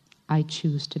 I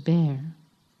choose to bear.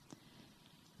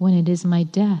 When it is my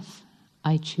death,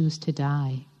 I choose to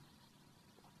die.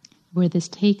 Where this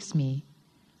takes me,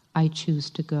 I choose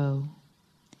to go.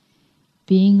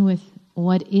 Being with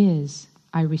what is,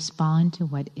 I respond to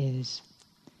what is.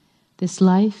 This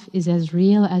life is as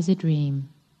real as a dream,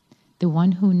 the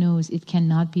one who knows it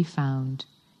cannot be found,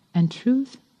 and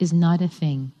truth is not a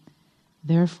thing.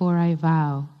 Therefore I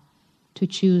vow to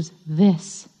choose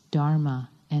this Dharma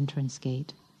entrance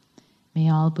gate. May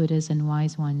all Buddhas and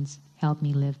wise ones help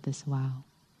me live this vow.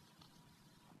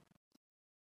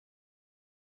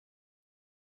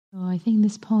 So I think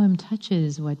this poem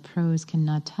touches what prose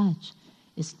cannot touch.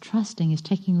 Is trusting, is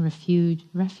taking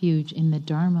refuge in the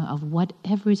Dharma of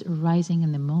whatever is arising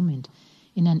in the moment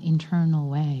in an internal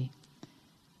way.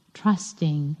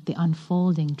 Trusting the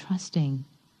unfolding, trusting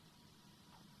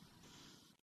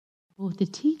both the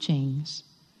teachings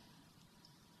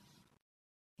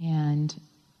and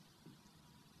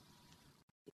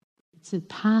it's a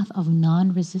path of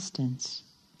non-resistance.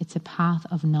 It's a path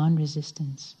of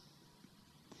non-resistance.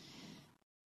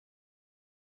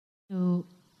 So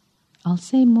I'll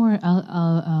say more.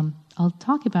 I'll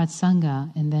talk about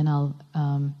Sangha, and then I'll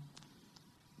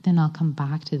come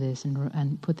back to this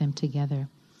and put them together.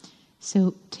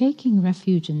 So taking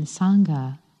refuge in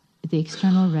Sangha, the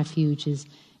external refuge is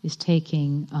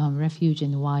taking refuge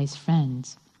in wise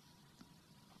friends,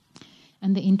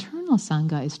 and the internal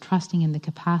Sangha is trusting in the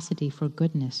capacity for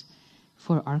goodness,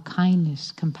 for our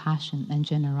kindness, compassion, and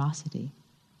generosity.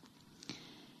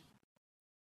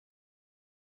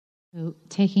 So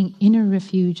taking inner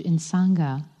refuge in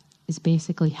Sangha is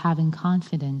basically having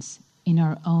confidence in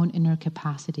our own inner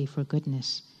capacity for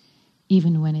goodness,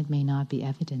 even when it may not be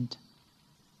evident.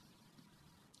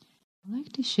 I'd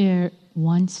like to share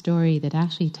one story that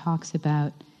actually talks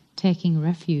about taking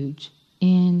refuge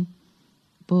in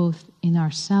both in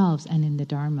ourselves and in the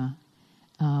Dharma,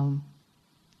 in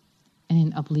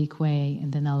an oblique way,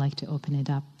 and then I'd like to open it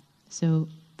up. So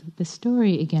the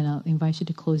story, again, I'll invite you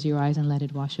to close your eyes and let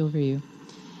it wash over you.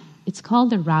 It's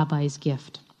called The Rabbi's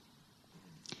Gift,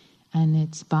 and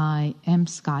it's by M.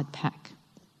 Scott Peck.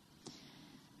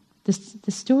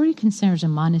 The story concerns a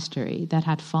monastery that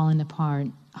had fallen apart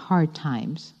hard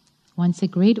times. Once a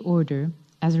great order,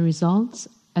 as a result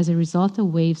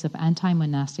of waves of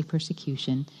anti-monastic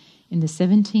persecution in the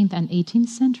 17th and 18th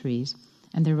centuries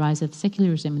and the rise of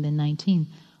secularism in the 19th,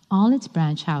 all its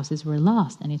branch houses were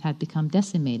lost, and it had become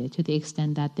decimated to the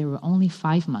extent that there were only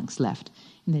 5 monks left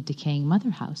in the decaying mother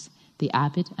house, the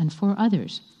abbot and 4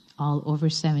 others, all over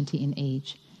 70 in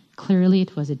age. Clearly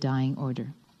it was a dying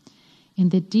order. In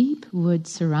the deep woods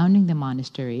surrounding the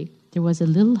monastery, there was a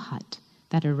little hut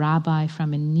that a rabbi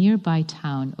from a nearby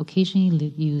town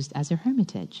occasionally used as a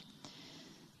hermitage.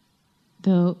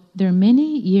 Though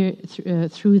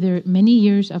through their many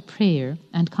years of prayer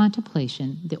and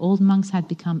contemplation, the old monks had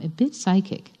become a bit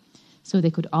psychic, so they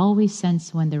could always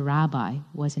sense when the rabbi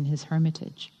was in his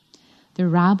hermitage. The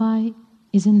rabbi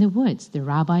is in the woods. The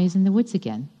rabbi is in the woods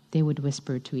again, they would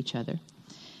whisper to each other.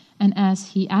 And as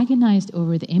he agonized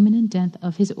over the imminent death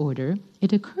of his order,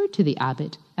 it occurred to the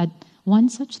abbot at one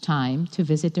such time to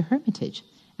visit the hermitage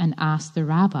and ask the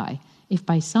rabbi if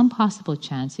by some possible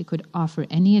chance he could offer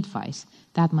any advice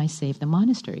that might save the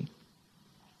monastery.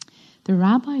 The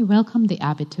rabbi welcomed the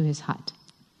abbot to his hut.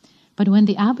 But when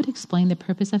the abbot explained the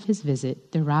purpose of his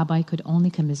visit, the rabbi could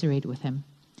only commiserate with him.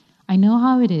 "I know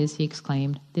how it is," he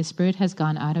exclaimed. "The spirit has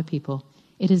gone out of people.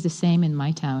 It is the same in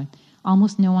my town.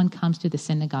 Almost no one comes to the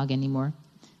synagogue anymore."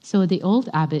 So the old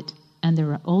abbot and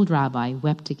the old rabbi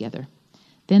wept together.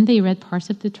 Then they read parts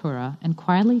of the Torah and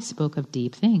quietly spoke of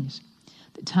deep things.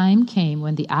 The time came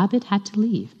when the abbot had to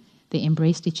leave. They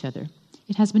embraced each other.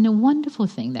 "It has been a wonderful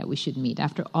thing that we should meet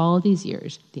after all these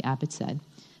years," the abbot said.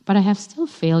 "But I have still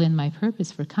failed in my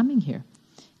purpose for coming here.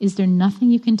 Is there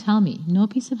nothing you can tell me, no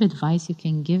piece of advice you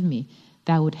can give me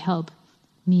that would help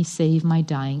me save my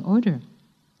dying order?"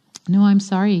 "No, I'm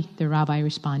sorry," the rabbi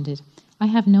responded. "I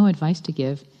have no advice to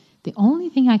give. The only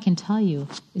thing I can tell you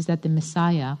is that the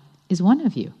Messiah is one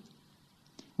of you."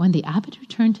 When the abbot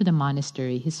returned to the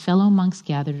monastery, his fellow monks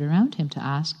gathered around him to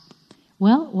ask,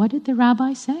 "Well, what did the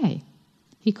rabbi say?"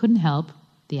 "He couldn't help,"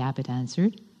 the abbot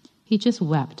answered. "He just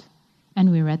wept,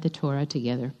 and we read the Torah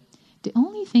together. The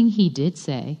only thing he did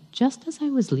say, just as I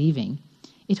was leaving,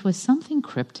 it was something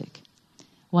cryptic,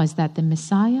 was that the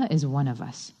Messiah is one of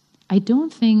us. I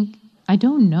don't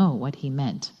know what he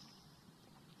meant.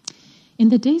 In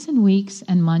the days and weeks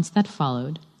and months that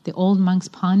followed, the old monks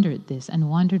pondered this and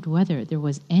wondered whether there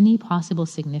was any possible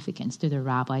significance to the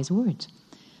rabbi's words.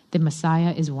 The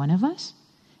Messiah is one of us?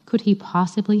 Could he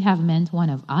possibly have meant one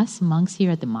of us monks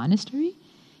here at the monastery?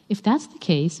 If that's the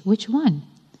case, which one?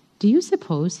 Do you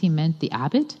suppose he meant the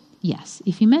abbot? Yes,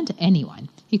 if he meant anyone,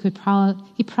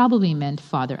 he probably meant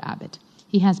Father Abbot.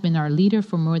 He has been our leader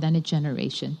for more than a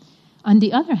generation. On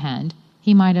the other hand,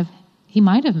 he might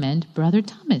have meant Brother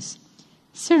Thomas.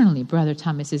 Certainly, Brother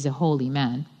Thomas is a holy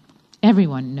man.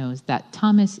 Everyone knows that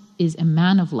Thomas is a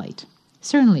man of light.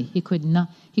 Certainly, he could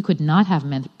not have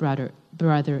meant Brother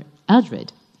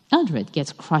Eldred. Eldred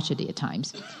gets crotchety at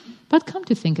times. But come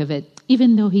to think of it,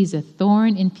 even though he's a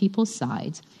thorn in people's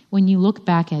sides, when you look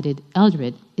back at it,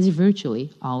 Eldred is virtually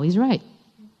always right.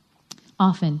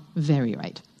 Often very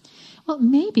right. Well,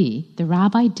 maybe the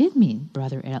rabbi did mean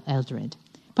Brother Eldred,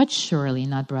 but surely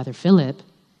not Brother Philip.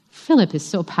 Philip is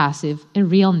so passive, a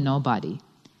real nobody.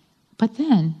 But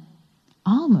then,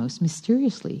 almost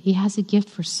mysteriously, he has a gift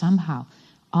for somehow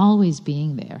always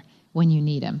being there when you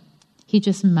need him. He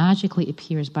just magically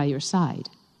appears by your side.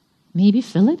 Maybe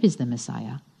Philip is the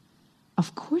Messiah.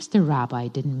 Of course the rabbi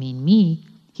didn't mean me.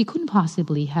 He couldn't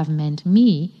possibly have meant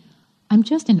me. I'm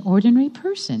just an ordinary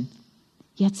person.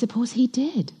 Yet suppose he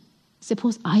did.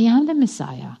 Suppose I am the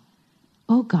Messiah.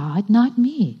 Oh God, not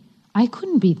me. I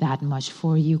couldn't be that much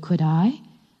for you, could I?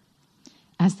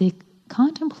 As they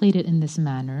contemplated in this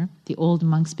manner, the old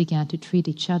monks began to treat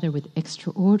each other with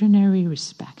extraordinary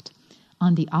respect,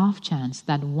 on the off chance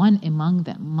that one among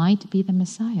them might be the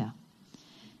Messiah.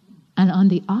 And on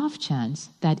the off chance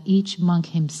that each monk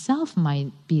himself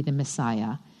might be the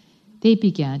Messiah, they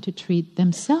began to treat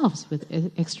themselves with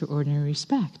extraordinary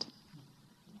respect.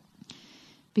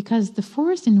 Because the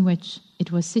forest in which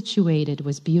it was situated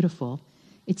was beautiful,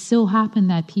 it so happened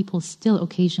that people still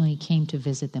occasionally came to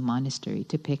visit the monastery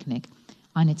to picnic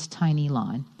on its tiny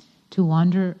lawn, to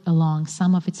wander along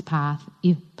some of its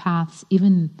paths,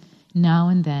 even now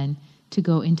and then to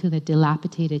go into the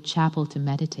dilapidated chapel to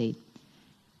meditate.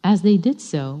 As they did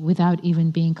so, without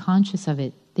even being conscious of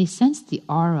it, they sensed the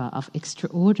aura of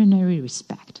extraordinary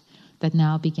respect that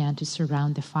now began to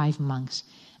surround the 5 monks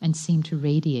and seemed to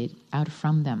radiate out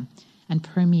from them and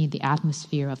permeate the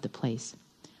atmosphere of the place.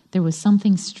 There was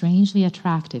something strangely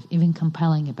attractive, even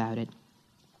compelling about it.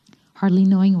 Hardly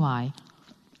knowing why,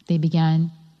 they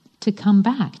began to come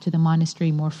back to the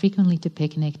monastery more frequently to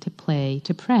picnic, to play,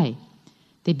 to pray.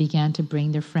 They began to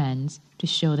bring their friends to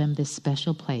show them this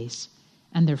special place,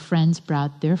 and their friends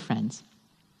brought their friends.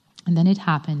 And then it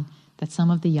happened that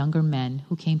some of the younger men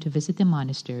who came to visit the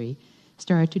monastery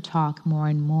started to talk more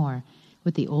and more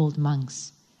with the old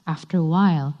monks. After a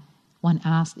while, one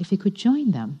asked if he could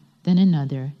join them, then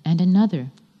another and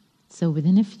another. So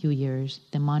within a few years,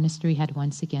 the monastery had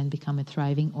once again become a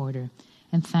thriving order,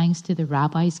 and thanks to the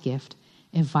rabbi's gift,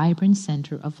 a vibrant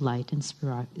center of light and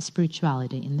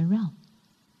spirituality in the realm.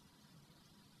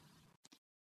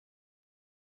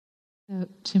 So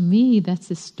to me, that's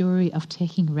the story of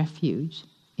taking refuge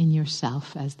in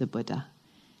yourself as the Buddha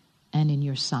and in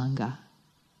your Sangha.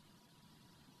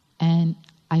 And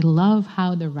I love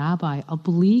how the rabbi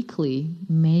obliquely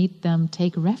made them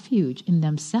take refuge in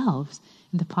themselves,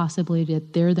 in the possibility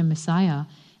that they're the Messiah,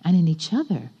 and in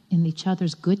each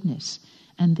other's goodness,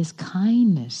 and this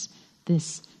kindness,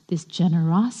 this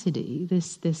generosity,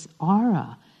 this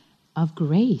aura of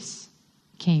grace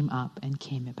came up and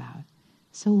came about.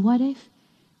 So what if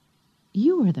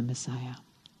you were the Messiah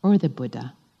or the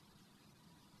Buddha,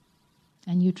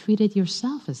 and you treated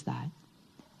yourself as that,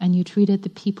 and you treated the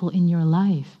people in your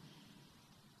life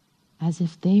as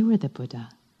if they were the Buddha,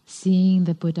 seeing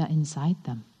the Buddha inside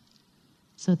them?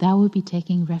 So that would be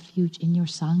taking refuge in your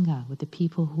Sangha with the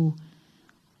people who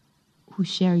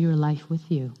share your life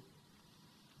with you.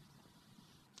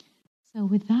 So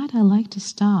with that, I'd like to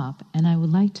stop, and I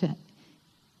would like to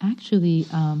actually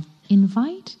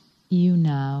invite you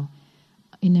now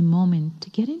in a moment to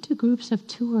get into groups of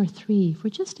 2 or 3 for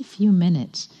just a few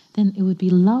minutes. Then it would be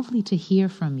lovely to hear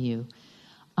from you.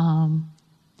 How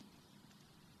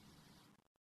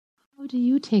do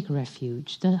you take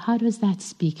refuge? How does that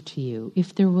speak to you?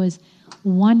 If there was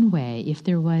one way, if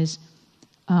there was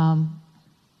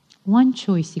one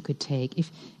choice you could take,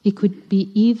 if it could be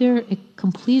either a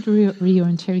complete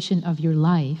reorientation of your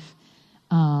life,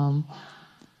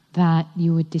 that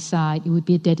you would decide, it would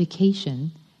be a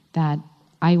dedication that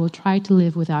I will try to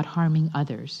live without harming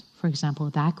others. For example,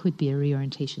 that could be a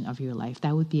reorientation of your life.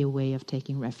 That would be a way of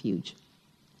taking refuge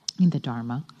in the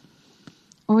Dharma.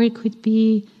 Or it could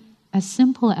be as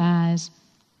simple as,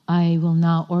 I will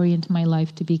now orient my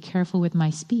life to be careful with my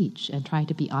speech and try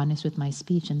to be honest with my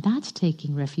speech. And that's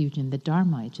taking refuge in the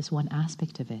Dharma. It's just one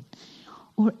aspect of it.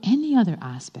 Or any other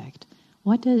aspect.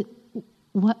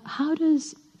 How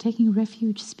does taking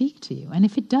refuge speak to you? And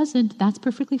if it doesn't, that's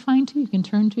perfectly fine too. You can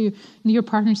turn to your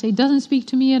partner and say, it doesn't speak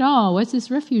to me at all. What's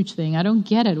this refuge thing? I don't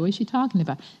get it. What is she talking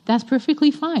about? That's perfectly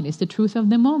fine. It's the truth of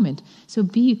the moment. So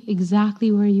be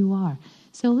exactly where you are.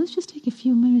 So let's just take a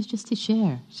few minutes just to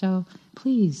share. So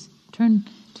please turn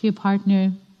to your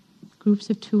partner, groups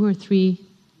of 2 or 3.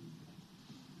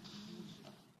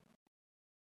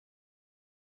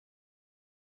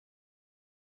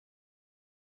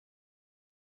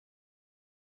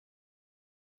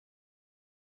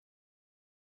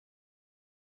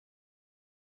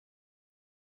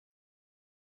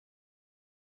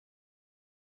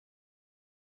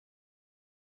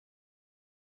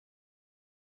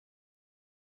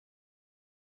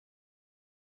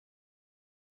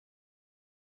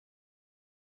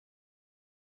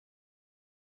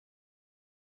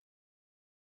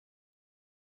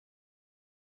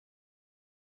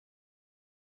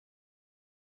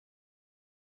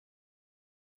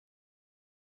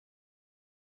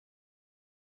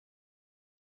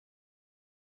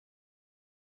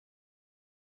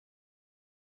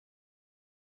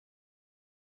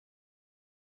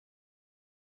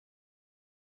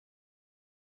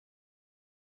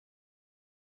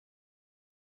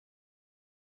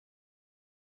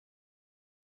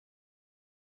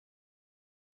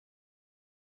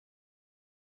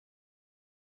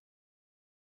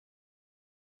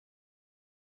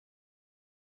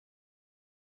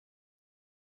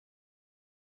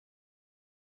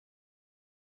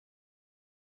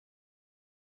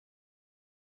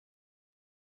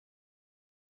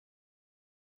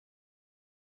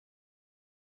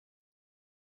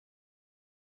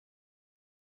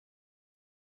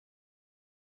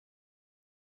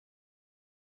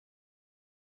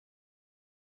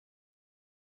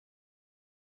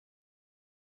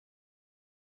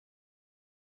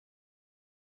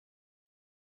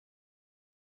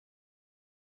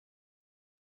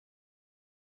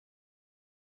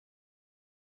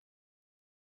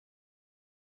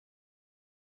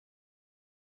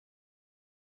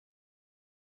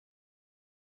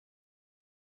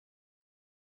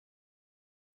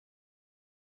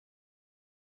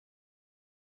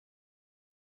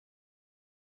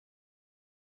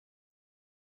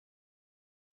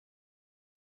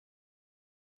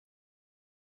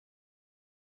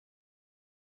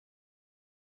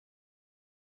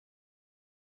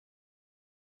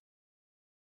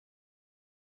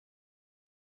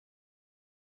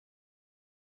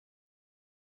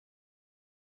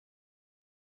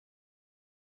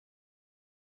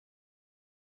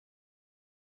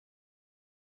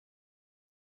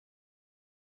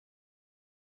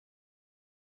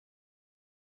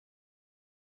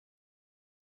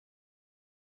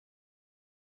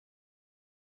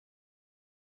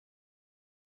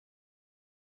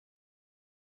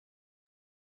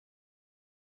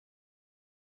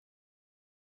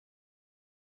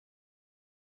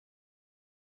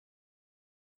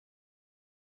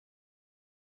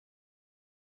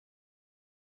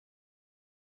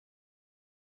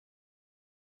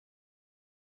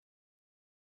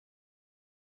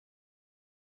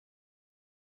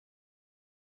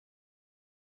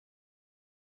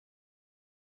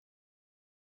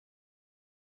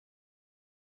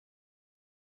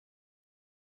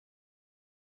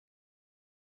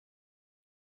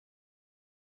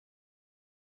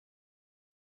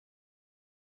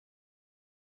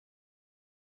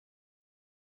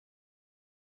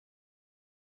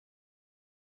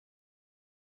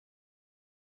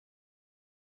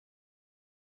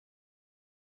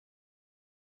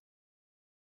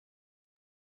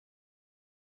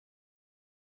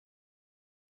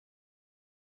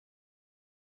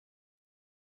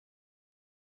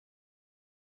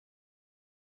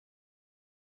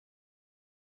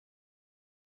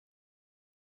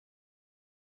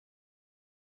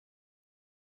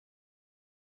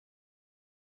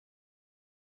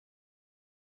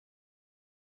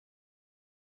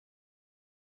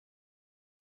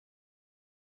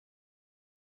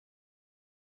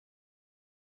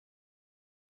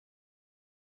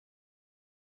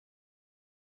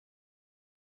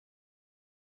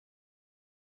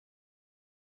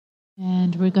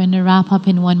 And we're going to wrap up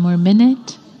in 1 more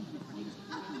minute.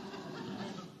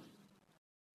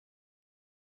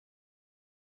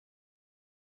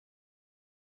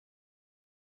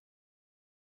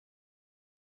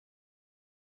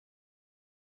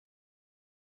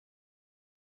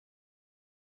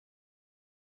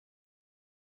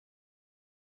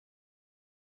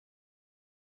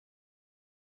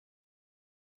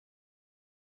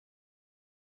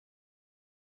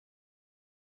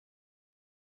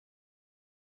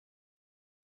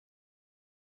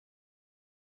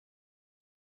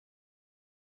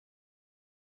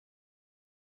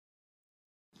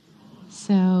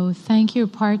 So thank your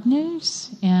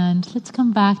partners, and let's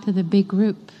come back to the big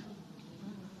group.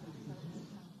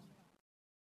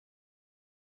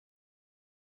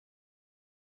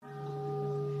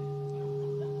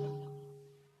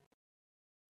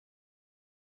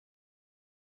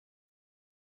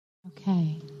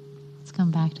 Okay, let's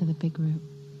come back to the big group.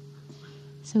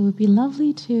 So it would be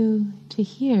lovely to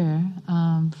hear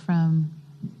from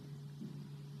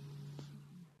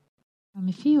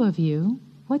a few of you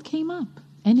what came up,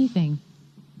 anything.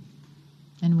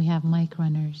 And we have mic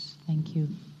runners. Thank you.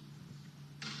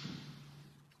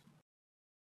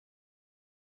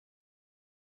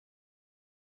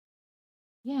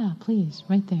 Yeah, please,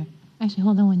 right there. Actually,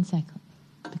 hold on 1 second,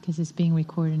 because it's being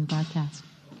recorded and broadcast.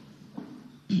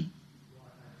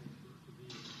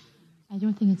 I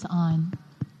don't think it's on.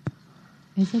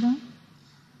 Is it on?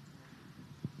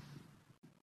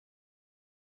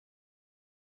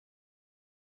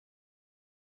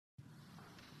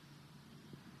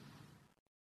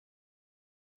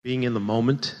 Being in the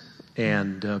moment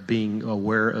and being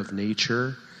aware of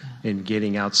nature and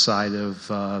getting outside of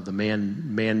the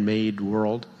man-made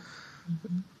world.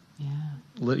 Mm-hmm. Yeah.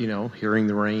 Hearing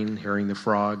the rain, hearing the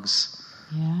frogs.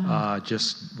 Yeah.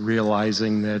 Just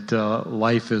realizing that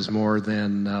life is more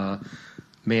than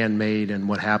man-made and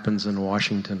what happens in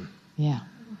Washington. Yeah.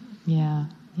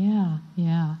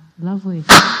 Lovely.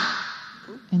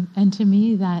 And to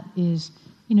me, that is,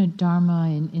 Dharma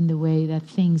in the way that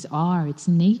things are. It's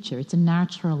nature. It's a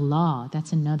natural law.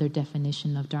 That's another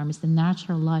definition of Dharma. It's the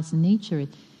natural law. It's nature.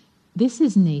 This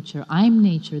is nature. I'm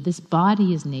nature. This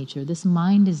body is nature. This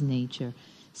mind is nature.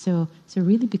 So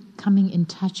really becoming in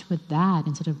touch with that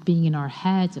instead of being in our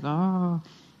heads of,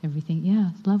 everything. Yeah,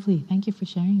 lovely. Thank you for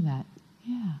sharing that.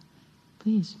 Yeah,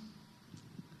 please.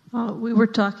 We were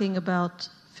talking about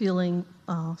feeling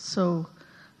so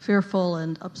fearful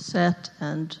and upset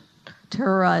and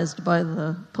terrorized by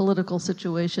the political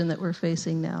situation that we're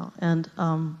facing now. And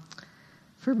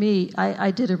for me,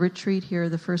 I did a retreat here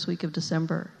the first week of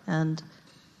December, and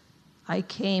I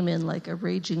came in like a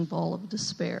raging ball of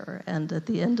despair. And at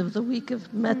the end of the week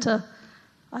of metta,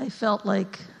 I felt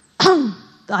like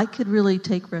I could really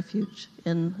take refuge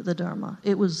in the Dharma.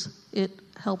 It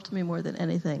helped me more than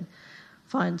anything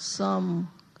find some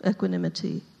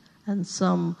equanimity and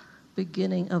some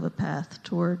beginning of a path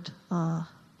toward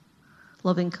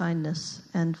loving kindness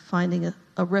and finding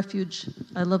a refuge.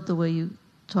 I love the way you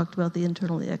talked about the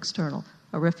internal, the external,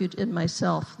 a refuge in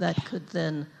myself that could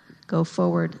then go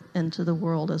forward into the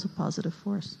world as a positive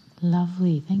force.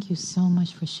 Lovely. Thank you so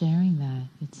much for sharing that.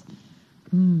 It's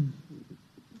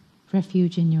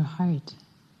refuge in your heart.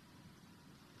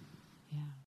 Yeah.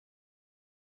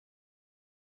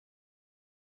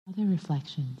 Other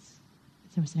reflections?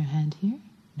 Is there a hand here?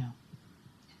 No.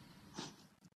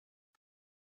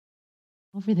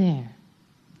 Over there.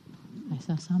 I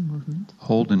saw some movement.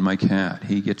 Holding my cat.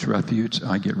 He gets refuge,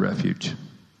 I get refuge.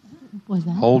 What was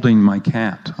that? Holding my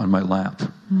cat on my lap.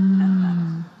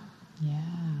 Yeah.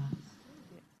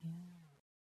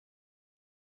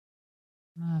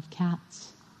 Of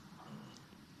cats.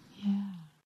 Yeah.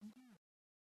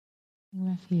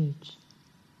 Refuge.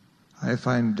 I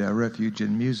find refuge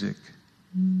in music.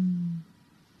 Yeah.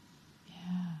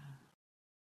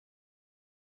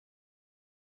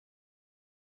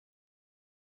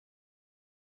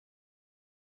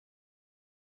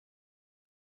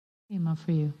 Came up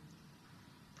for you.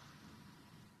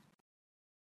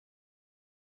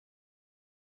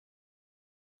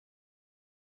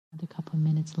 Another couple of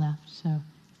minutes left, so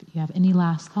if you have any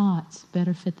last thoughts,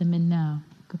 better fit them in now.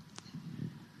 Go.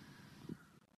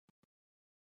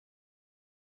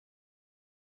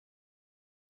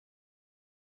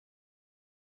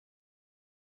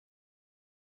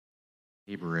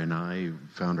 Neighbor and I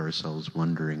found ourselves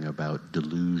wondering about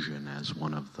delusion as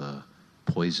one of the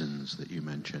poisons that you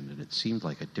mentioned, and it seemed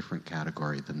like a different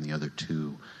category than the other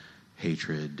two,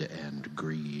 hatred and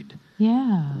greed.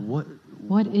 Yeah. What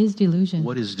is delusion?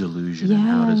 What is delusion, and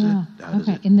how does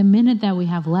it? In the minute that we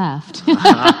have left.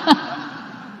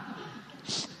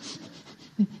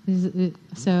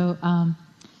 So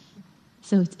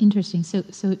it's interesting.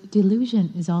 So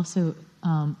delusion is also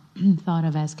thought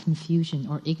of as confusion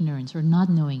or ignorance or not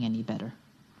knowing any better.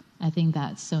 I think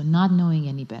that's so, not knowing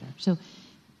any better. So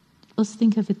let's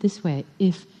think of it this way: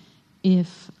 if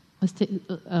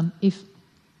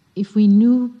we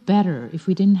knew better, if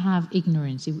we didn't have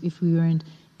ignorance, if we weren't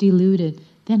deluded,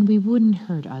 then we wouldn't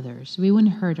hurt others. We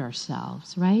wouldn't hurt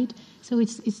ourselves, right? So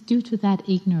it's due to that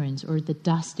ignorance or the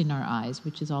dust in our eyes,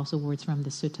 which is also words from the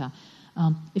sutta.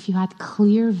 If you had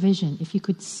clear vision, if you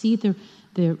could see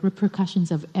the repercussions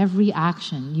of every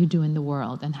action you do in the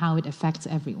world and how it affects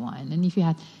everyone. And if you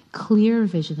had clear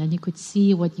vision and you could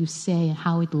see what you say and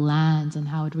how it lands and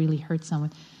how it really hurts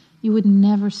someone, you would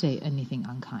never say anything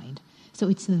unkind. So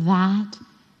it's that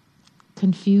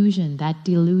confusion, that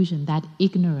delusion, that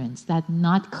ignorance, that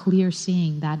not clear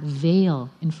seeing, that veil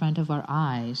in front of our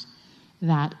eyes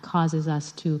that causes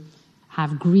us to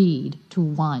have greed, to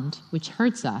want, which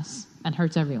hurts us and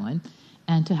hurts everyone,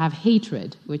 and to have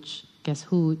hatred, which guess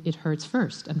who it hurts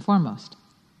first and foremost.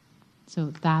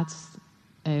 So that's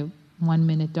a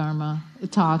 1-minute Dharma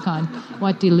talk on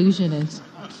what delusion is.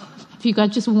 If you got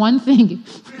just one thing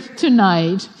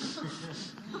tonight,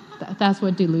 that's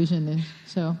what delusion is.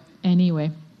 So anyway,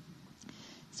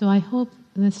 so I hope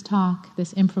this talk,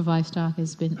 this improvised talk,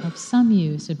 has been of some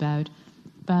use about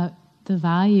the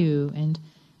value and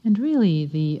really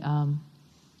the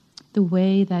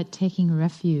way that taking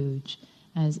refuge,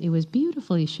 as it was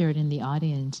beautifully shared in the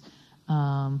audience,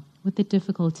 with the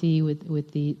difficulty,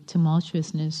 with the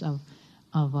tumultuousness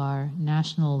of our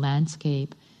national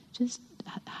landscape, just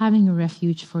having a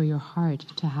refuge for your heart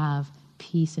to have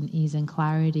peace and ease and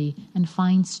clarity and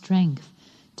find strength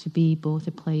to be both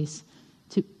a place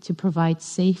to provide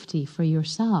safety for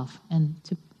yourself and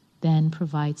to then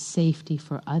provide safety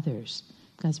for others.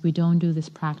 Because we don't do this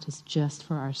practice just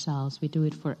for ourselves, we do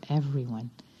it for everyone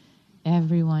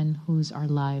whose our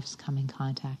lives come in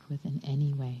contact with in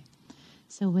any way.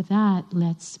 So with that,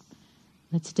 let's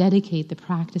dedicate the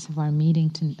practice of our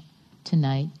meeting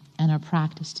tonight and our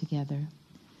practice together.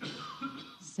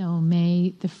 So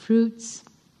may the fruits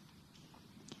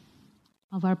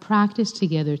of our practice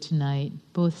together tonight,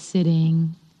 both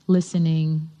sitting,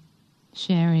 listening,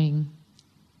 sharing,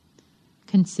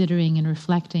 considering and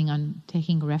reflecting on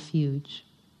taking refuge,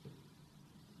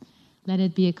 let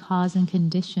it be a cause and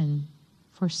condition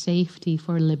for safety,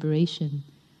 for liberation,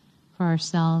 for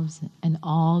ourselves and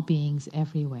all beings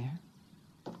everywhere.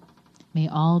 May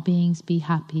all beings be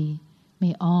happy.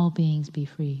 May all beings be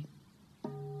free.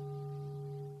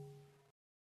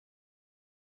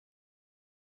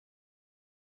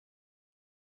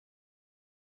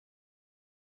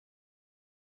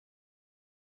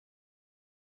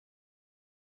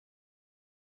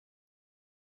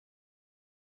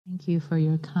 Thank you for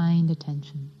your kind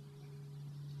attention.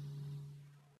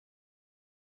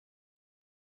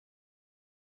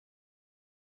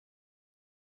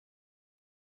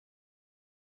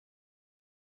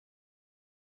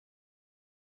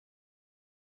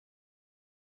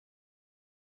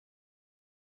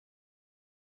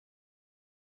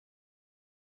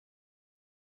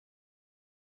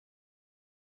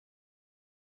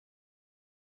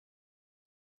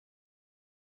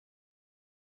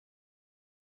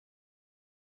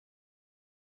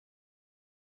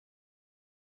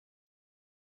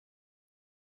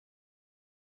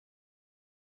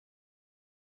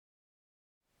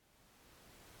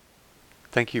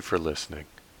 Thank you for listening.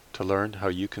 To learn how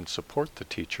you can support the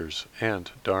teachers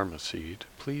and Dharma Seed,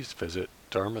 please visit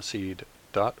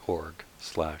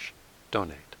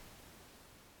dharmaseed.org/donate.